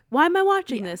fuck? Why am I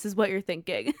watching Yeah. this is what you're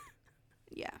thinking.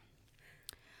 Yeah.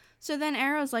 So then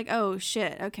Arrow's like, oh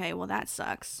shit, okay, well that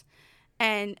sucks.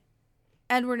 And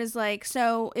Edward is like,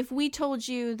 so if we told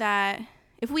you that,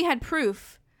 if we had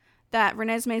proof that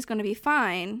Renesmee is going to be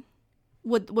fine,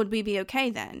 would we be okay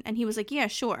then? And he was like, yeah,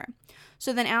 sure.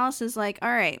 So then Alice is like, all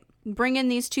right, bring in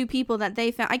these two people that they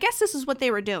found. I guess this is what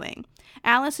they were doing.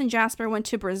 Alice and Jasper went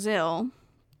to Brazil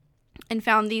and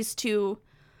found these two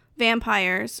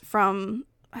vampires from,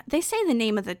 they say the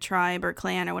name of the tribe or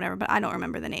clan or whatever, but I don't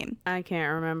remember the name. I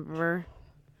can't remember.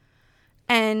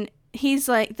 And he's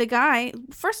like, the guy,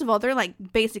 first of all, they're like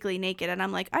basically naked. And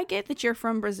I'm like, I get that you're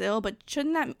from Brazil, but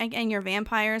shouldn't that, and you're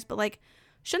vampires, but like,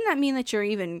 shouldn't that mean that you're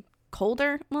even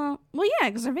colder? Well, yeah,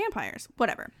 because they're vampires.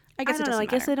 Whatever. I guess I it don't know. doesn't I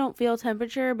guess matter. I don't feel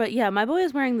temperature, but yeah, my boy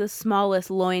is wearing the smallest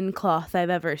loincloth I've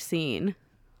ever seen.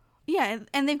 Yeah,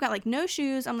 and they've got like no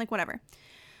shoes. I'm like, whatever.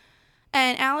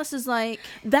 And Alice is like,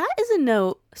 That is a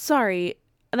note. Sorry.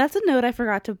 That's a note I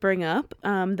forgot to bring up,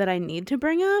 that I need to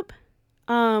bring up.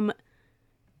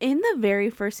 In the very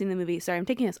first scene of the movie, sorry, I'm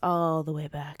taking us all the way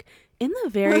back. In the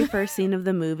very first scene of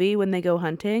the movie, when they go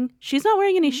hunting, she's not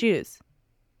wearing any shoes.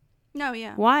 no,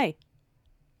 yeah. Why?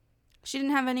 She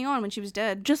didn't have any on when she was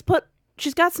dead.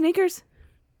 She's got sneakers.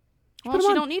 Well, put 'em she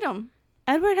on. don't need them.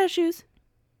 Edward has shoes.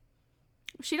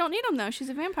 She don't need them, though. She's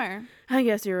a vampire. I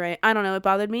guess you're right. I don't know. It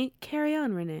bothered me. Carry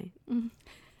on, Renee.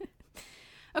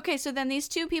 Okay, so then these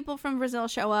two people from Brazil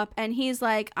show up, and he's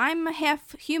like, I'm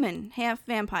half human, half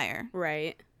vampire.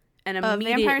 Right. And A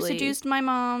immediately, vampire seduced my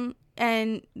mom,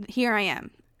 and here I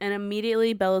am. And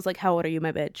immediately Bella's like, how old are you,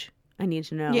 my bitch? I need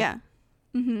to know. Yeah.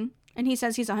 Mm-hmm. And he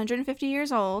says he's 150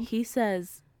 years old. He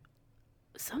says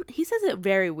it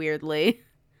very weirdly.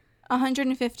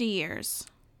 150 years.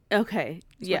 Okay.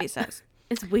 That's yeah. what he says.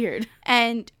 It's weird.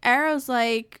 And Arrow's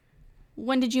like,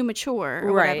 when did you mature?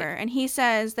 Or Right. whatever. And he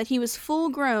says that he was full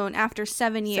grown after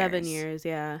 7 years. 7 years,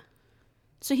 yeah.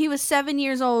 So he was 7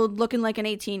 years old looking like an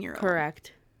 18-year-old.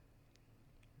 Correct.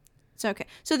 It's okay.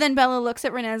 So then Bella looks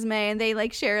at Renesmee and they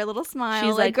like share a little smile.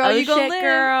 She's like, girl, oh you gonna shit, live.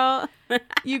 girl.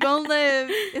 You gonna live.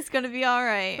 It's gonna be all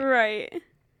right. Right.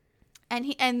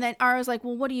 And then Arrow's like,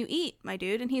 well, what do you eat, my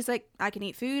dude? And he's like, I can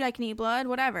eat food, I can eat blood,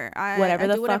 whatever. Whatever I the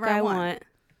do fuck whatever I want.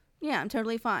 Yeah, I'm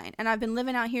totally fine. And I've been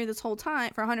living out here this whole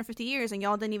time for 150 years, and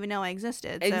y'all didn't even know I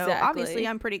existed. So Exactly. obviously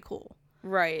I'm pretty cool.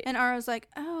 Right. And Arrow's like,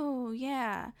 oh,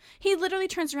 yeah. He literally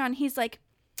turns around and he's like,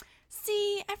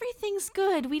 see, everything's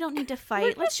good. We don't need to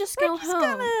fight. Let's just go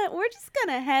home. We're just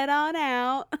gonna head on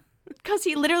out. Because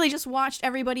he literally just watched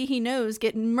everybody he knows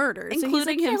get murdered. So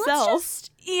Including he's like, himself.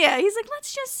 he's like,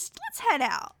 let's head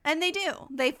out. And they do.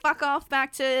 They fuck off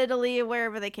back to Italy,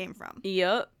 wherever they came from.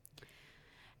 Yep.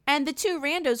 And the two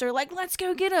randos are like, let's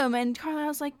go get him. And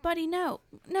Carlisle's like, buddy, no,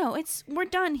 we're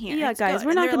done here. Yeah, It's guys, good.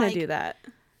 we're And not they're gonna like- do that.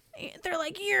 They're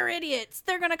like, you're idiots.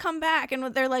 They're gonna come back. And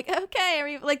they're like,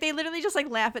 okay. Like, they literally just like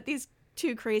laugh at these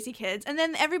two crazy kids. And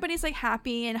then everybody's like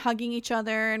happy and hugging each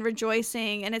other and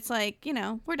rejoicing. And it's like,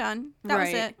 we're done. That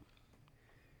was Right. it.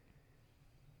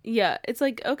 Yeah, it's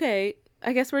like, okay,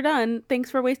 I guess we're done.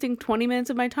 Thanks for wasting 20 minutes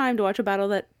of my time to watch a battle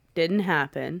that didn't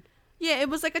happen. Yeah, it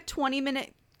was like a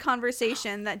 20-minute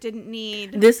conversation that didn't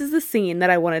need... This is the scene that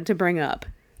I wanted to bring up.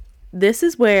 This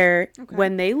is where, Okay.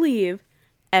 when they leave,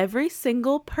 every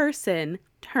single person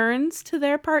turns to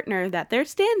their partner that they're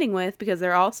standing with, because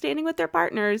they're all standing with their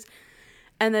partners,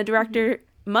 and the director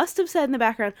must have said in the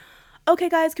background, okay,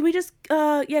 guys, can we just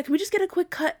get a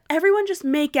quick cut? Everyone just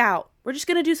make out. We're just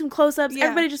gonna do some close-ups. Yeah.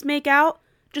 Everybody just make out.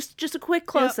 Just a quick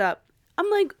close-up. I'm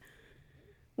like,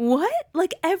 what?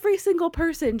 Like, every single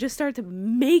person just starts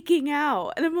making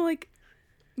out. And I'm like,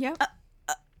 Yep.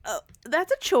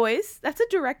 that's a choice. That's a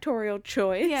directorial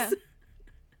choice. Yeah.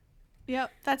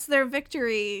 Yep. That's their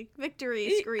victory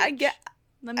screech. I get.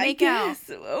 The I make out. guess.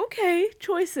 Okay,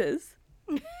 choices.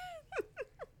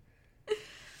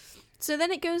 So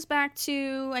then it goes back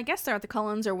to, I guess they're at the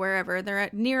Cullens or wherever. They're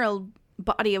at near a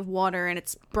body of water and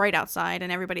it's bright outside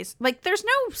and everybody's like, there's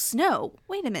no snow.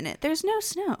 Wait a minute. There's no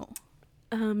snow.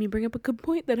 You bring up a good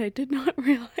point that I did not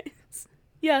realize.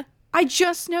 Yeah, I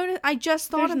just noticed. I just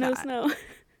thought there's of no that. snow.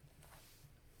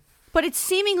 But it's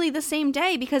seemingly the same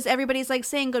day because everybody's like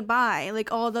saying goodbye.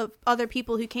 Like all the other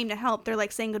people who came to help, they're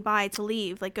like saying goodbye to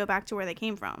leave, like go back to where they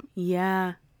came from.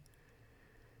 Yeah.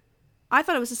 I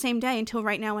thought it was the same day until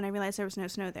right now when I realized there was no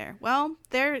snow there. Well,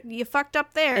 you fucked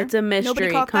up there. It's a Nobody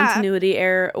mystery. caught that. Continuity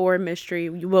error or mystery.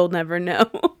 You will never know.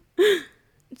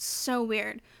 It's so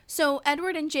weird. So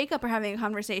Edward and Jacob are having a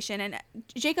conversation, and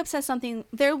Jacob says something.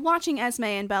 They're watching Esme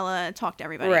and Bella talk to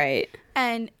everybody. Right.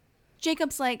 And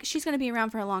Jacob's like, she's going to be around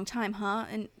for a long time, huh?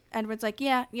 And Edward's like,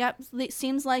 yep, it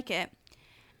seems like it.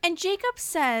 And Jacob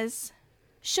says,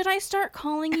 should I start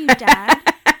calling you Dad?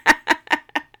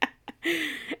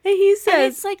 And he And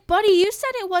says, it's like, buddy, you said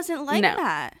it wasn't like No.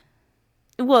 that.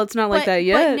 well, it's not like that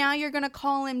yet. But now you're going to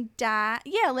call him Dad.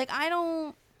 Yeah, like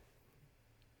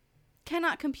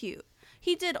cannot compute.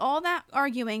 He did all that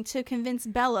arguing to convince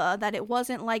Bella that it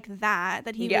wasn't like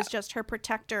that he Yeah. was just her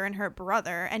protector and her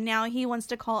brother. And now he wants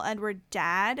to call Edward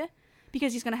Dad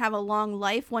because he's going to have a long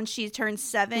life once she turns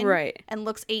 7 Right. and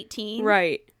looks 18.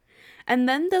 Right. And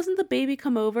then doesn't the baby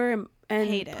come over and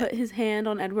Hate it. put his hand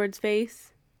on Edward's face?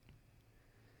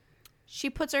 She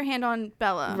puts her hand on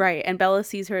Bella. Right. And Bella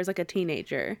sees her as like a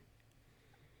teenager.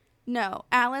 No,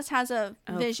 Alice has a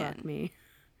Oh, vision. fuck me.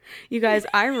 You guys,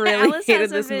 I really Alice hated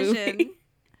has a this vision movie.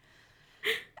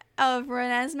 of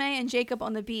Renesmee and Jacob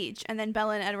on the beach, and then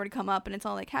Bella and Edward come up, and it's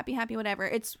all like happy, whatever.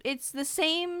 It's the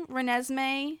same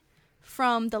Renesmee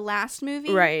from the last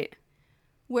movie, Right.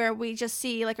 where we just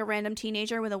see like a random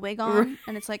teenager with a wig on,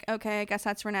 and it's like, okay, I guess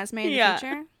that's Renesmee in the Yeah.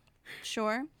 future.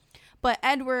 Sure. But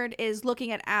Edward is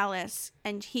looking at Alice,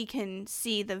 and he can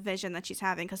see the vision that she's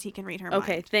having because he can read her mind.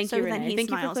 Okay, thank So you, then Renee. he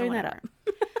Thank you for smiles or clearing that whatever.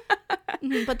 up.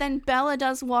 Mhm, But then Bella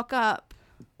does walk up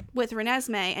with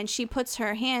Renesmee, and she puts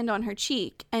her hand on her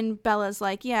cheek, and Bella's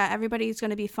like, yeah, everybody's going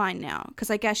to be fine now.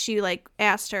 Because I guess she like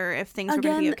asked her if things were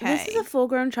going to Again, be okay. this is a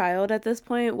full-grown child at this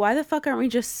point. Why the fuck aren't we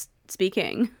just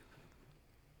speaking?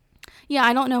 Yeah,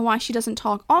 I don't know why she doesn't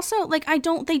talk. Also, like, they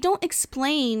don't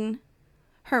explain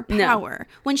her No. power.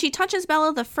 When she touches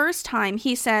Bella the first time,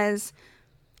 he says,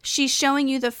 she's showing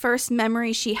you the first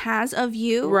memory she has of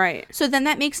you. Right. So then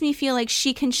that makes me feel like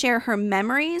she can share her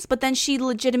memories, but then she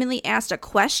legitimately asked a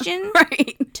question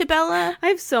Right. to Bella. I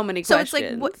have so many So questions.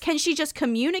 it's like, what, can she just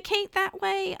communicate that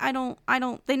way? I don't,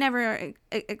 they never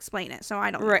explain it, so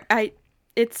I don't know. Right.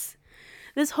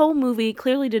 This whole movie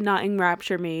clearly did not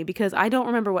enrapture me because I don't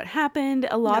remember what happened.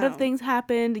 A lot of No. things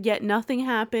happened, yet nothing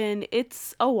happened.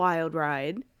 It's a wild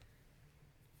ride.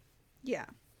 Yeah.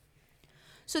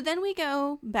 So then we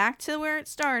go back to where it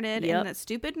started Yep. in the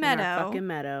stupid In our meadow. fucking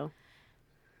meadow.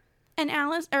 And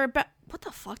Alice, what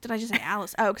the fuck did I just say?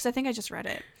 Alice. Oh, because I think I just read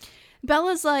it.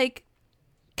 Bella's like,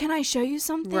 can I show you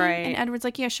something? Right. And Edward's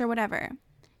like, yeah, sure, whatever.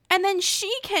 And then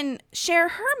she can share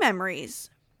her memories.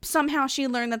 Somehow she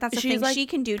learned that that's a She's thing like she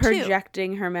can do too.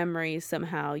 projecting her memories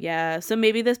somehow. Yeah. So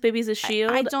maybe this baby's a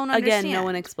shield. don't Again, no understand.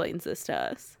 one explains this to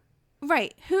us.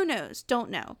 Right. Who knows? Don't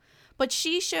know. But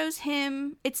she shows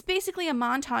him, it's basically a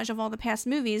montage of all the past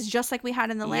movies, just like we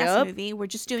had in the last Yep. movie. We're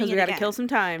just doing it Because we gotta again. kill some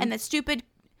time. And the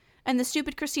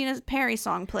stupid Christina Perry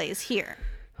song plays here.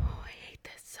 Oh, I hate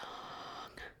this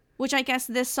song. Which I guess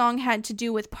this song had to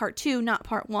do with part 2, not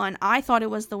part 1. I thought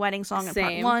it was the wedding song in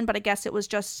part Same. 1, but I guess it was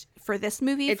just for this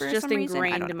movie It's for just some reason. I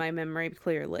ingrained don't in know. my memory,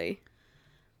 clearly.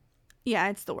 Yeah,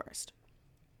 it's the worst.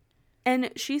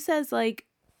 And she says, like,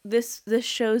 this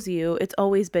shows you it's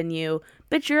always been you.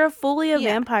 But you're fully a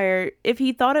Yeah. vampire. If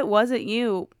he thought it wasn't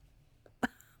you,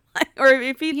 or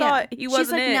if he thought he wasn't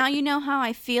She's like, it. now you know how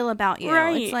I feel about you.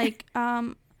 Right. It's like,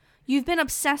 you've been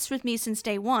obsessed with me since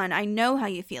day one. I know how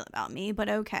you feel about me, but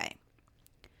okay.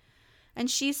 And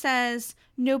she says,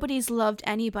 nobody's loved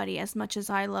anybody as much as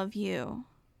I love you.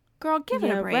 Girl, give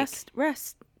it a break.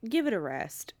 Rest. Give it a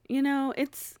rest. You know,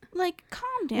 it's... Like,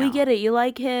 calm down. We get it. You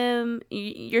like him.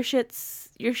 Your shit's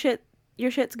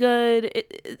good.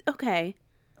 Okay.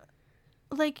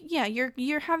 Like, yeah,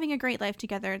 you're having a great life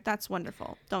together. That's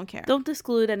wonderful. Don't care. Don't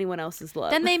exclude anyone else's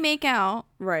love. Then they make out.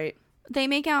 Right.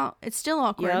 It's still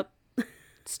awkward. Yep.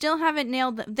 Still haven't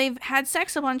nailed they've had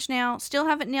sex a bunch now. Still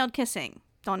haven't nailed kissing.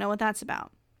 Don't know what that's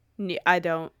about. Yeah, I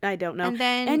don't know.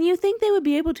 And you think they would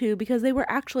be able to because they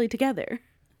were actually together.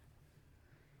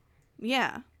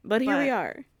 Yeah. But here we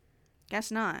are. Guess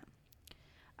not.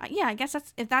 Yeah, I guess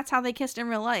if that's how they kissed in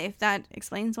real life, that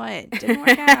explains why it didn't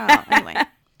work out. Anyway.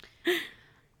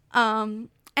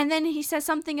 And then he says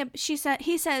something. He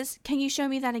says, "Can you show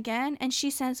me that again?" And she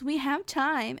says, "We have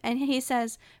time." And he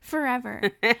says,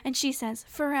 "Forever." And she says,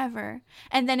 "Forever."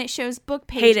 And then it shows book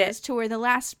Hate pages it. to where the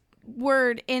last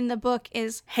word in the book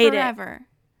is Hate it. forever.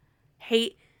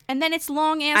 Hate. And then it's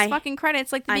long ass fucking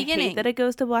credits like the beginning. I hate that it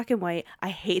goes to black and white. I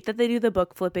hate that they do the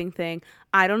book flipping thing.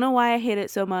 I don't know why I hate it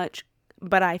so much,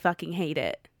 but I fucking hate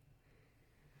it.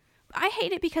 I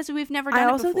hate it because we've never done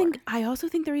it before. I also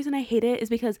think the reason I hate it is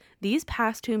because these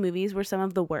past 2 movies were some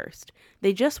of the worst.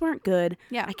 They just weren't good.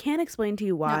 Yeah. I can't explain to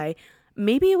you why. No.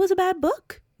 Maybe it was a bad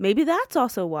book. Maybe that's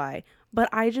also why. But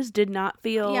I just did not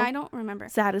feel I don't remember.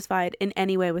 satisfied in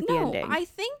any way with the ending.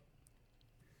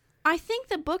 I think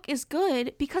the book is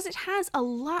good because it has a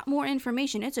lot more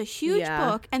information. It's a huge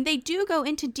book, and they do go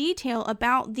into detail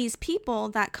about these people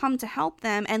that come to help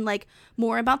them, and like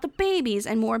more about the babies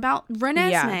and more about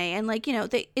Renesmee, and like, you know,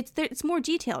 it's more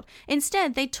detailed.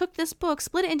 Instead, they took this book,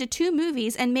 split it into 2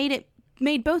 movies, and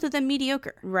made both of them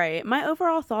mediocre. Right. My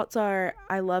overall thoughts are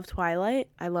I love Twilight.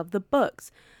 I love the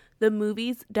books. The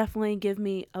movies definitely give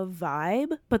me a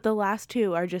vibe, but the last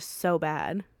 2 are just so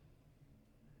bad.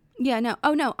 Yeah, no.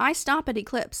 Oh, no. I stop at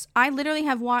Eclipse. I literally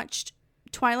have watched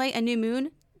Twilight and New Moon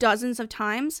dozens of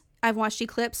times. I've watched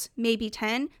Eclipse maybe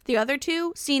 10. The other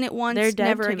 2, seen it once, They're dead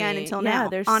never to again me. until yeah, now.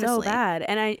 They're honestly. so bad.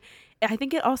 And I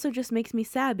think it also just makes me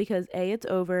sad because A, it's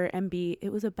over, and B,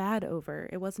 it was a bad over.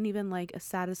 It wasn't even like a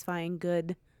satisfying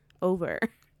good over.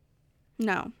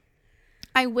 No.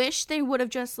 I wish they would have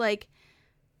just like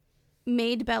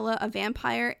made Bella a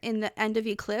vampire in the end of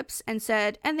Eclipse and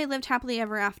said, and they lived happily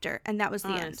ever after, and that was the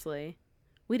end. Honestly,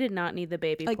 we did not need the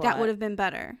baby Like, plot. that would have been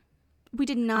better. We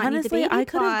did not Honestly, need the baby I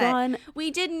could have plot. gone. We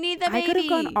didn't need the baby. I could have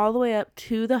gone all the way up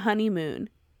to the honeymoon,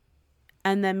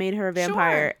 and then made her a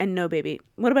vampire Sure. and no baby.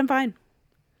 Would have been fine.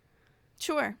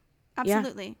 Sure.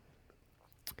 Absolutely.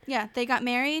 Yeah, they got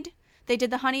married. They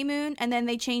did the honeymoon, and then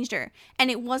they changed her. And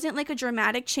it wasn't like a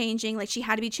dramatic changing, like she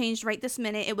had to be changed right this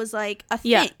minute. It was like a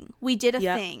thing. Yeah. We did a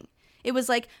thing. It was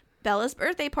like Bella's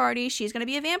birthday party. She's going to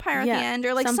be a vampire at the end,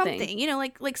 or like something. You know,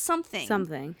 like something.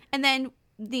 Something. And then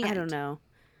the end. I don't know.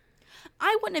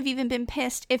 I wouldn't have even been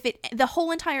pissed if the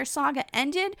whole entire saga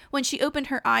ended when she opened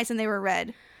her eyes and they were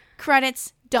red.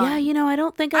 Credits, done. Yeah, you know, I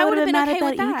don't think I would have been mad at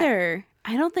that either.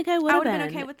 I don't think I would have been.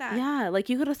 okay with that. Yeah, like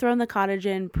you could have thrown the cottage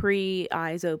in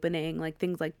pre-eyes opening, like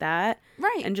things like that.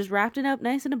 Right. And just wrapped it up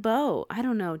nice in a bow. I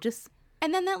don't know, just...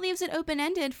 And then that leaves it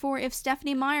open-ended for if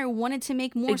Stephenie Meyer wanted to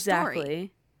make more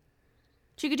story.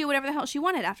 She could do whatever the hell she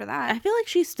wanted after that. I feel like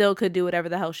she still could do whatever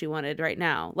the hell she wanted right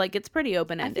now. Like, it's pretty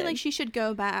open-ended. I feel like she should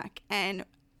go back and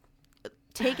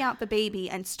take out the baby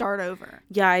and start over.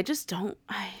 Yeah, I just don't...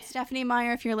 Stephenie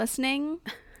Meyer, if you're listening,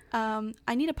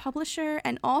 I need a publisher,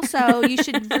 and also you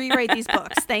should rewrite these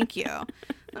books. Thank you.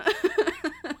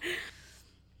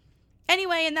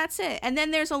 Anyway, and that's it. And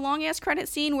then there's a long-ass credit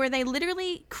scene where they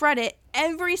literally credit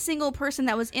every single person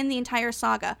that was in the entire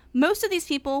saga. Most of these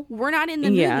people were not in the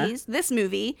movies, this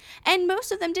movie, and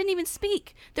most of them didn't even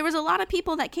speak. There was a lot of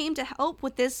people that came to help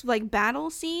with this like battle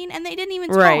scene, and they didn't even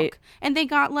talk. Right. And they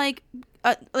got like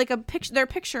a picture, their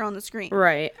picture on the screen.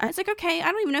 Right. It's like, okay, I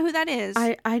don't even know who that is.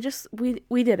 I just...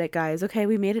 We did it, guys. Okay,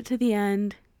 we made it to the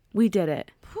end. We did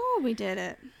it. Whew, we did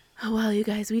it. Oh, well, you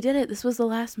guys, we did it. This was the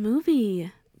last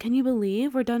movie. Can you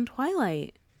believe we're done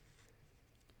Twilight?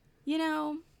 You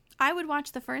know, I would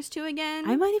watch the first two again.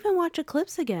 I might even watch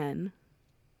Eclipse again.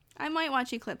 I might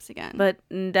watch Eclipse again. But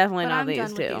definitely But not I'm these done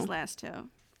two. with these last two.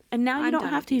 And now you I'm don't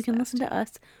done have with to. You these can last listen to two.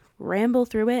 us ramble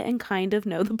through it and kind of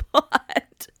know the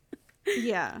plot.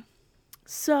 Yeah.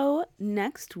 So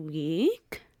next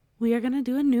week, we are going to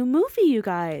do a new movie, you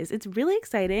guys. It's really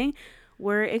exciting.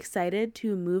 We're excited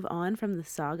to move on from the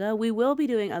saga. We will be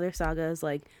doing other sagas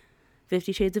like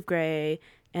 50 Shades of Grey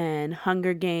and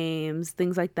Hunger Games,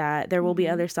 things like that. There will be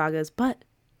other sagas, but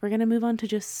we're going to move on to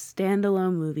just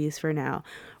standalone movies for now.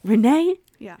 Renee,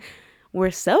 Yeah.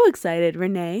 we're so excited.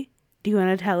 Renee, do you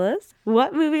want to tell us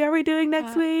what movie are we doing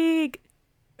next week?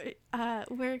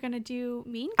 We're going to do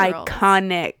Mean Girls.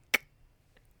 Iconic.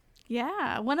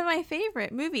 Yeah. One of my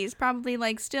favorite movies, probably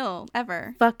like still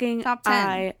ever. Fucking Top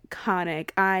 10.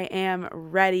 iconic. I am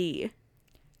ready.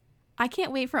 I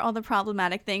can't wait for all the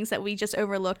problematic things that we just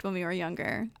overlooked when we were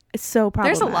younger. It's so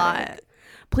problematic. There's a lot.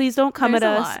 Please don't come There's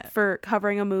at a us lot. for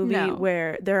covering a movie No.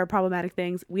 where there are problematic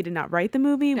things. We did not write the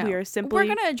movie. No. We are simply... We're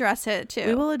going to address it too.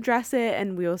 We will address it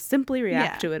and we will simply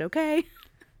react Yeah. to it, okay?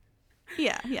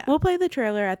 Yeah. We'll play the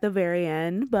trailer at the very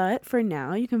end, but for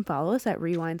now, you can follow us at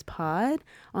RewindsPod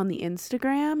on the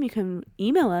Instagram. You can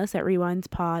email us at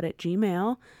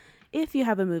rewindspod@gmail.com. If you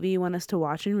have a movie you want us to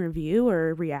watch and review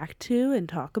or react to and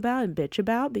talk about and bitch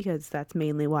about, because that's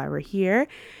mainly why we're here,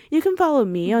 you can follow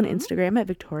me on Instagram at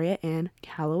Victoria Ann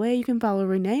Calloway. You can follow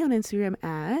Renee on Instagram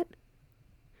at...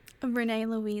 Renee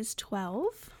Louise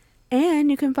 12. And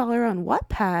you can follow her on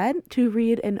Wattpad to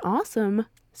read an awesome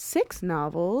 6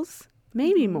 novels,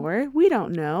 maybe more. We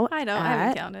don't know. I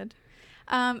haven't counted.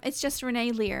 It's just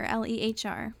Renee Lear,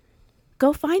 Lehr.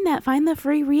 Go find that. Find the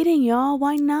free reading, y'all.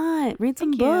 Why not? Read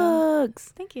some Thank you.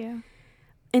 books. Thank you.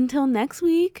 Until next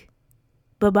week,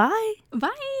 bye-bye. Bye.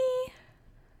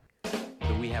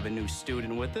 So we have a new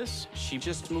student with us. She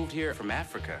just moved here from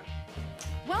Africa.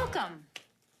 Welcome.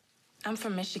 I'm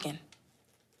from Michigan.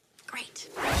 Great.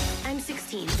 I'm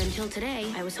 16. Until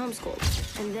today, I was homeschooled.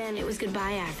 And then it was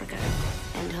goodbye, Africa.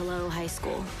 And hello, high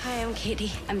school. Hi, I'm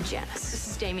Katie. I'm Janice. This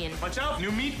is Damien. Watch out,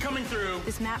 new meat coming through.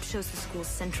 This map shows the school's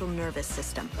central nervous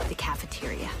system, the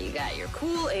cafeteria. You got your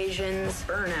cool Asians,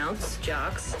 burnouts,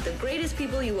 jocks, the greatest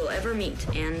people you will ever meet,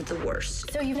 and the worst.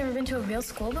 So you've never been to a real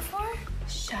school before?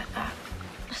 Shut up.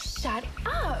 Shut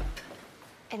up.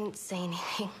 I didn't say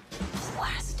anything.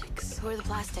 Plastics. Who are the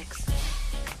plastics?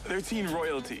 They're teen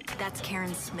royalty. That's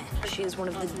Karen Smith. She is one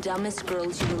of the dumbest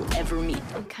girls you will ever meet.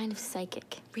 I'm kind of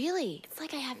psychic. Really? It's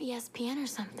like I have ESPN or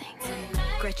something.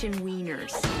 Gretchen Wieners.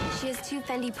 She has 2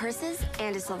 Fendi purses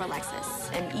and a silver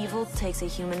Lexus. And evil takes a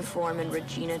human form in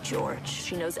Regina George.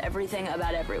 She knows everything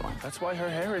about everyone. That's why her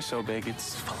hair is so big.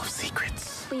 It's full of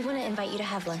secrets. We want to invite you to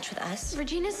have lunch with us.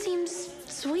 Regina seems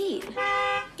sweet.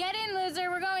 Get in,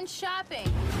 loser. We're going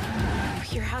shopping.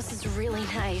 Your house is really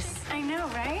nice. I know,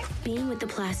 right? Being with the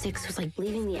plastics was like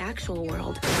leaving the actual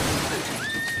world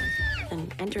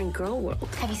and entering girl world.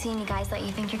 Have you seen any guys that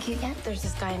you think are cute yet? There's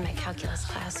this guy in my calculus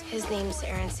class. His name's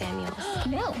Aaron Samuels.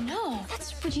 No.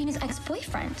 That's Regina's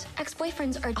ex-boyfriend.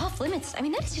 Ex-boyfriends are off limits. I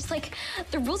mean, that is just like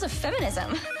the rules of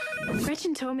feminism.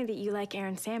 Gretchen told me that you like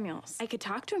Aaron Samuels. I could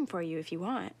talk to him for you if you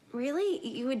want. Really?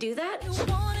 You would do that? You're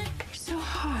so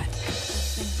hot.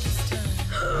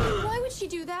 Why would she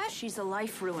do that? She's a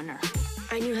life ruiner.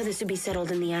 I knew how this would be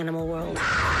settled in the animal world.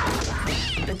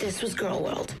 But this was girl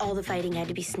world. All the fighting had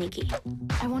to be sneaky.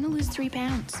 I want to lose 3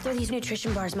 pounds. They're these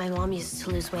nutrition bars my mom uses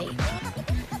to lose weight.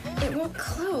 It won't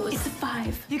close. It's a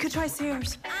 5. You could try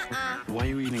Sears. Why are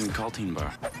you eating a Caltine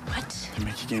bar? What? They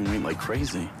make you gain weight like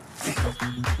crazy. Who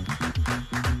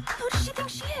does she think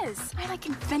she is? I like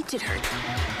invented her.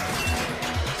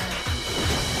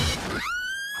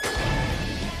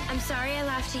 I'm sorry I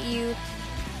laughed at you.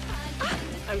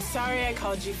 I'm sorry I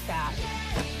called you fat.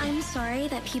 I'm sorry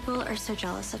that people are so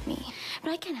jealous of me.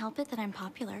 But I can't help it that I'm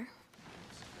popular.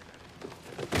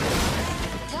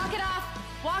 Walk it off.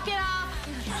 Walk it off.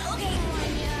 Okay.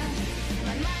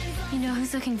 You know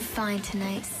who's looking fine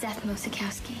tonight? Seth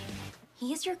Mosikowski.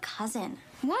 He is your cousin.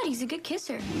 What? He's a good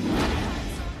kisser.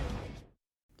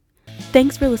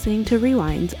 Thanks for listening to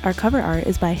Rewinds. Our cover art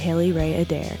is by Haley Ray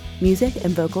Adair. Music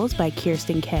and vocals by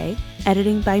Kirsten Kay.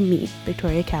 Editing by me,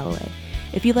 Victoria Calloway.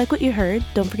 If you like what you heard,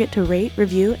 don't forget to rate,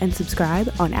 review, and subscribe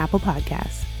on Apple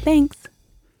Podcasts. Thanks!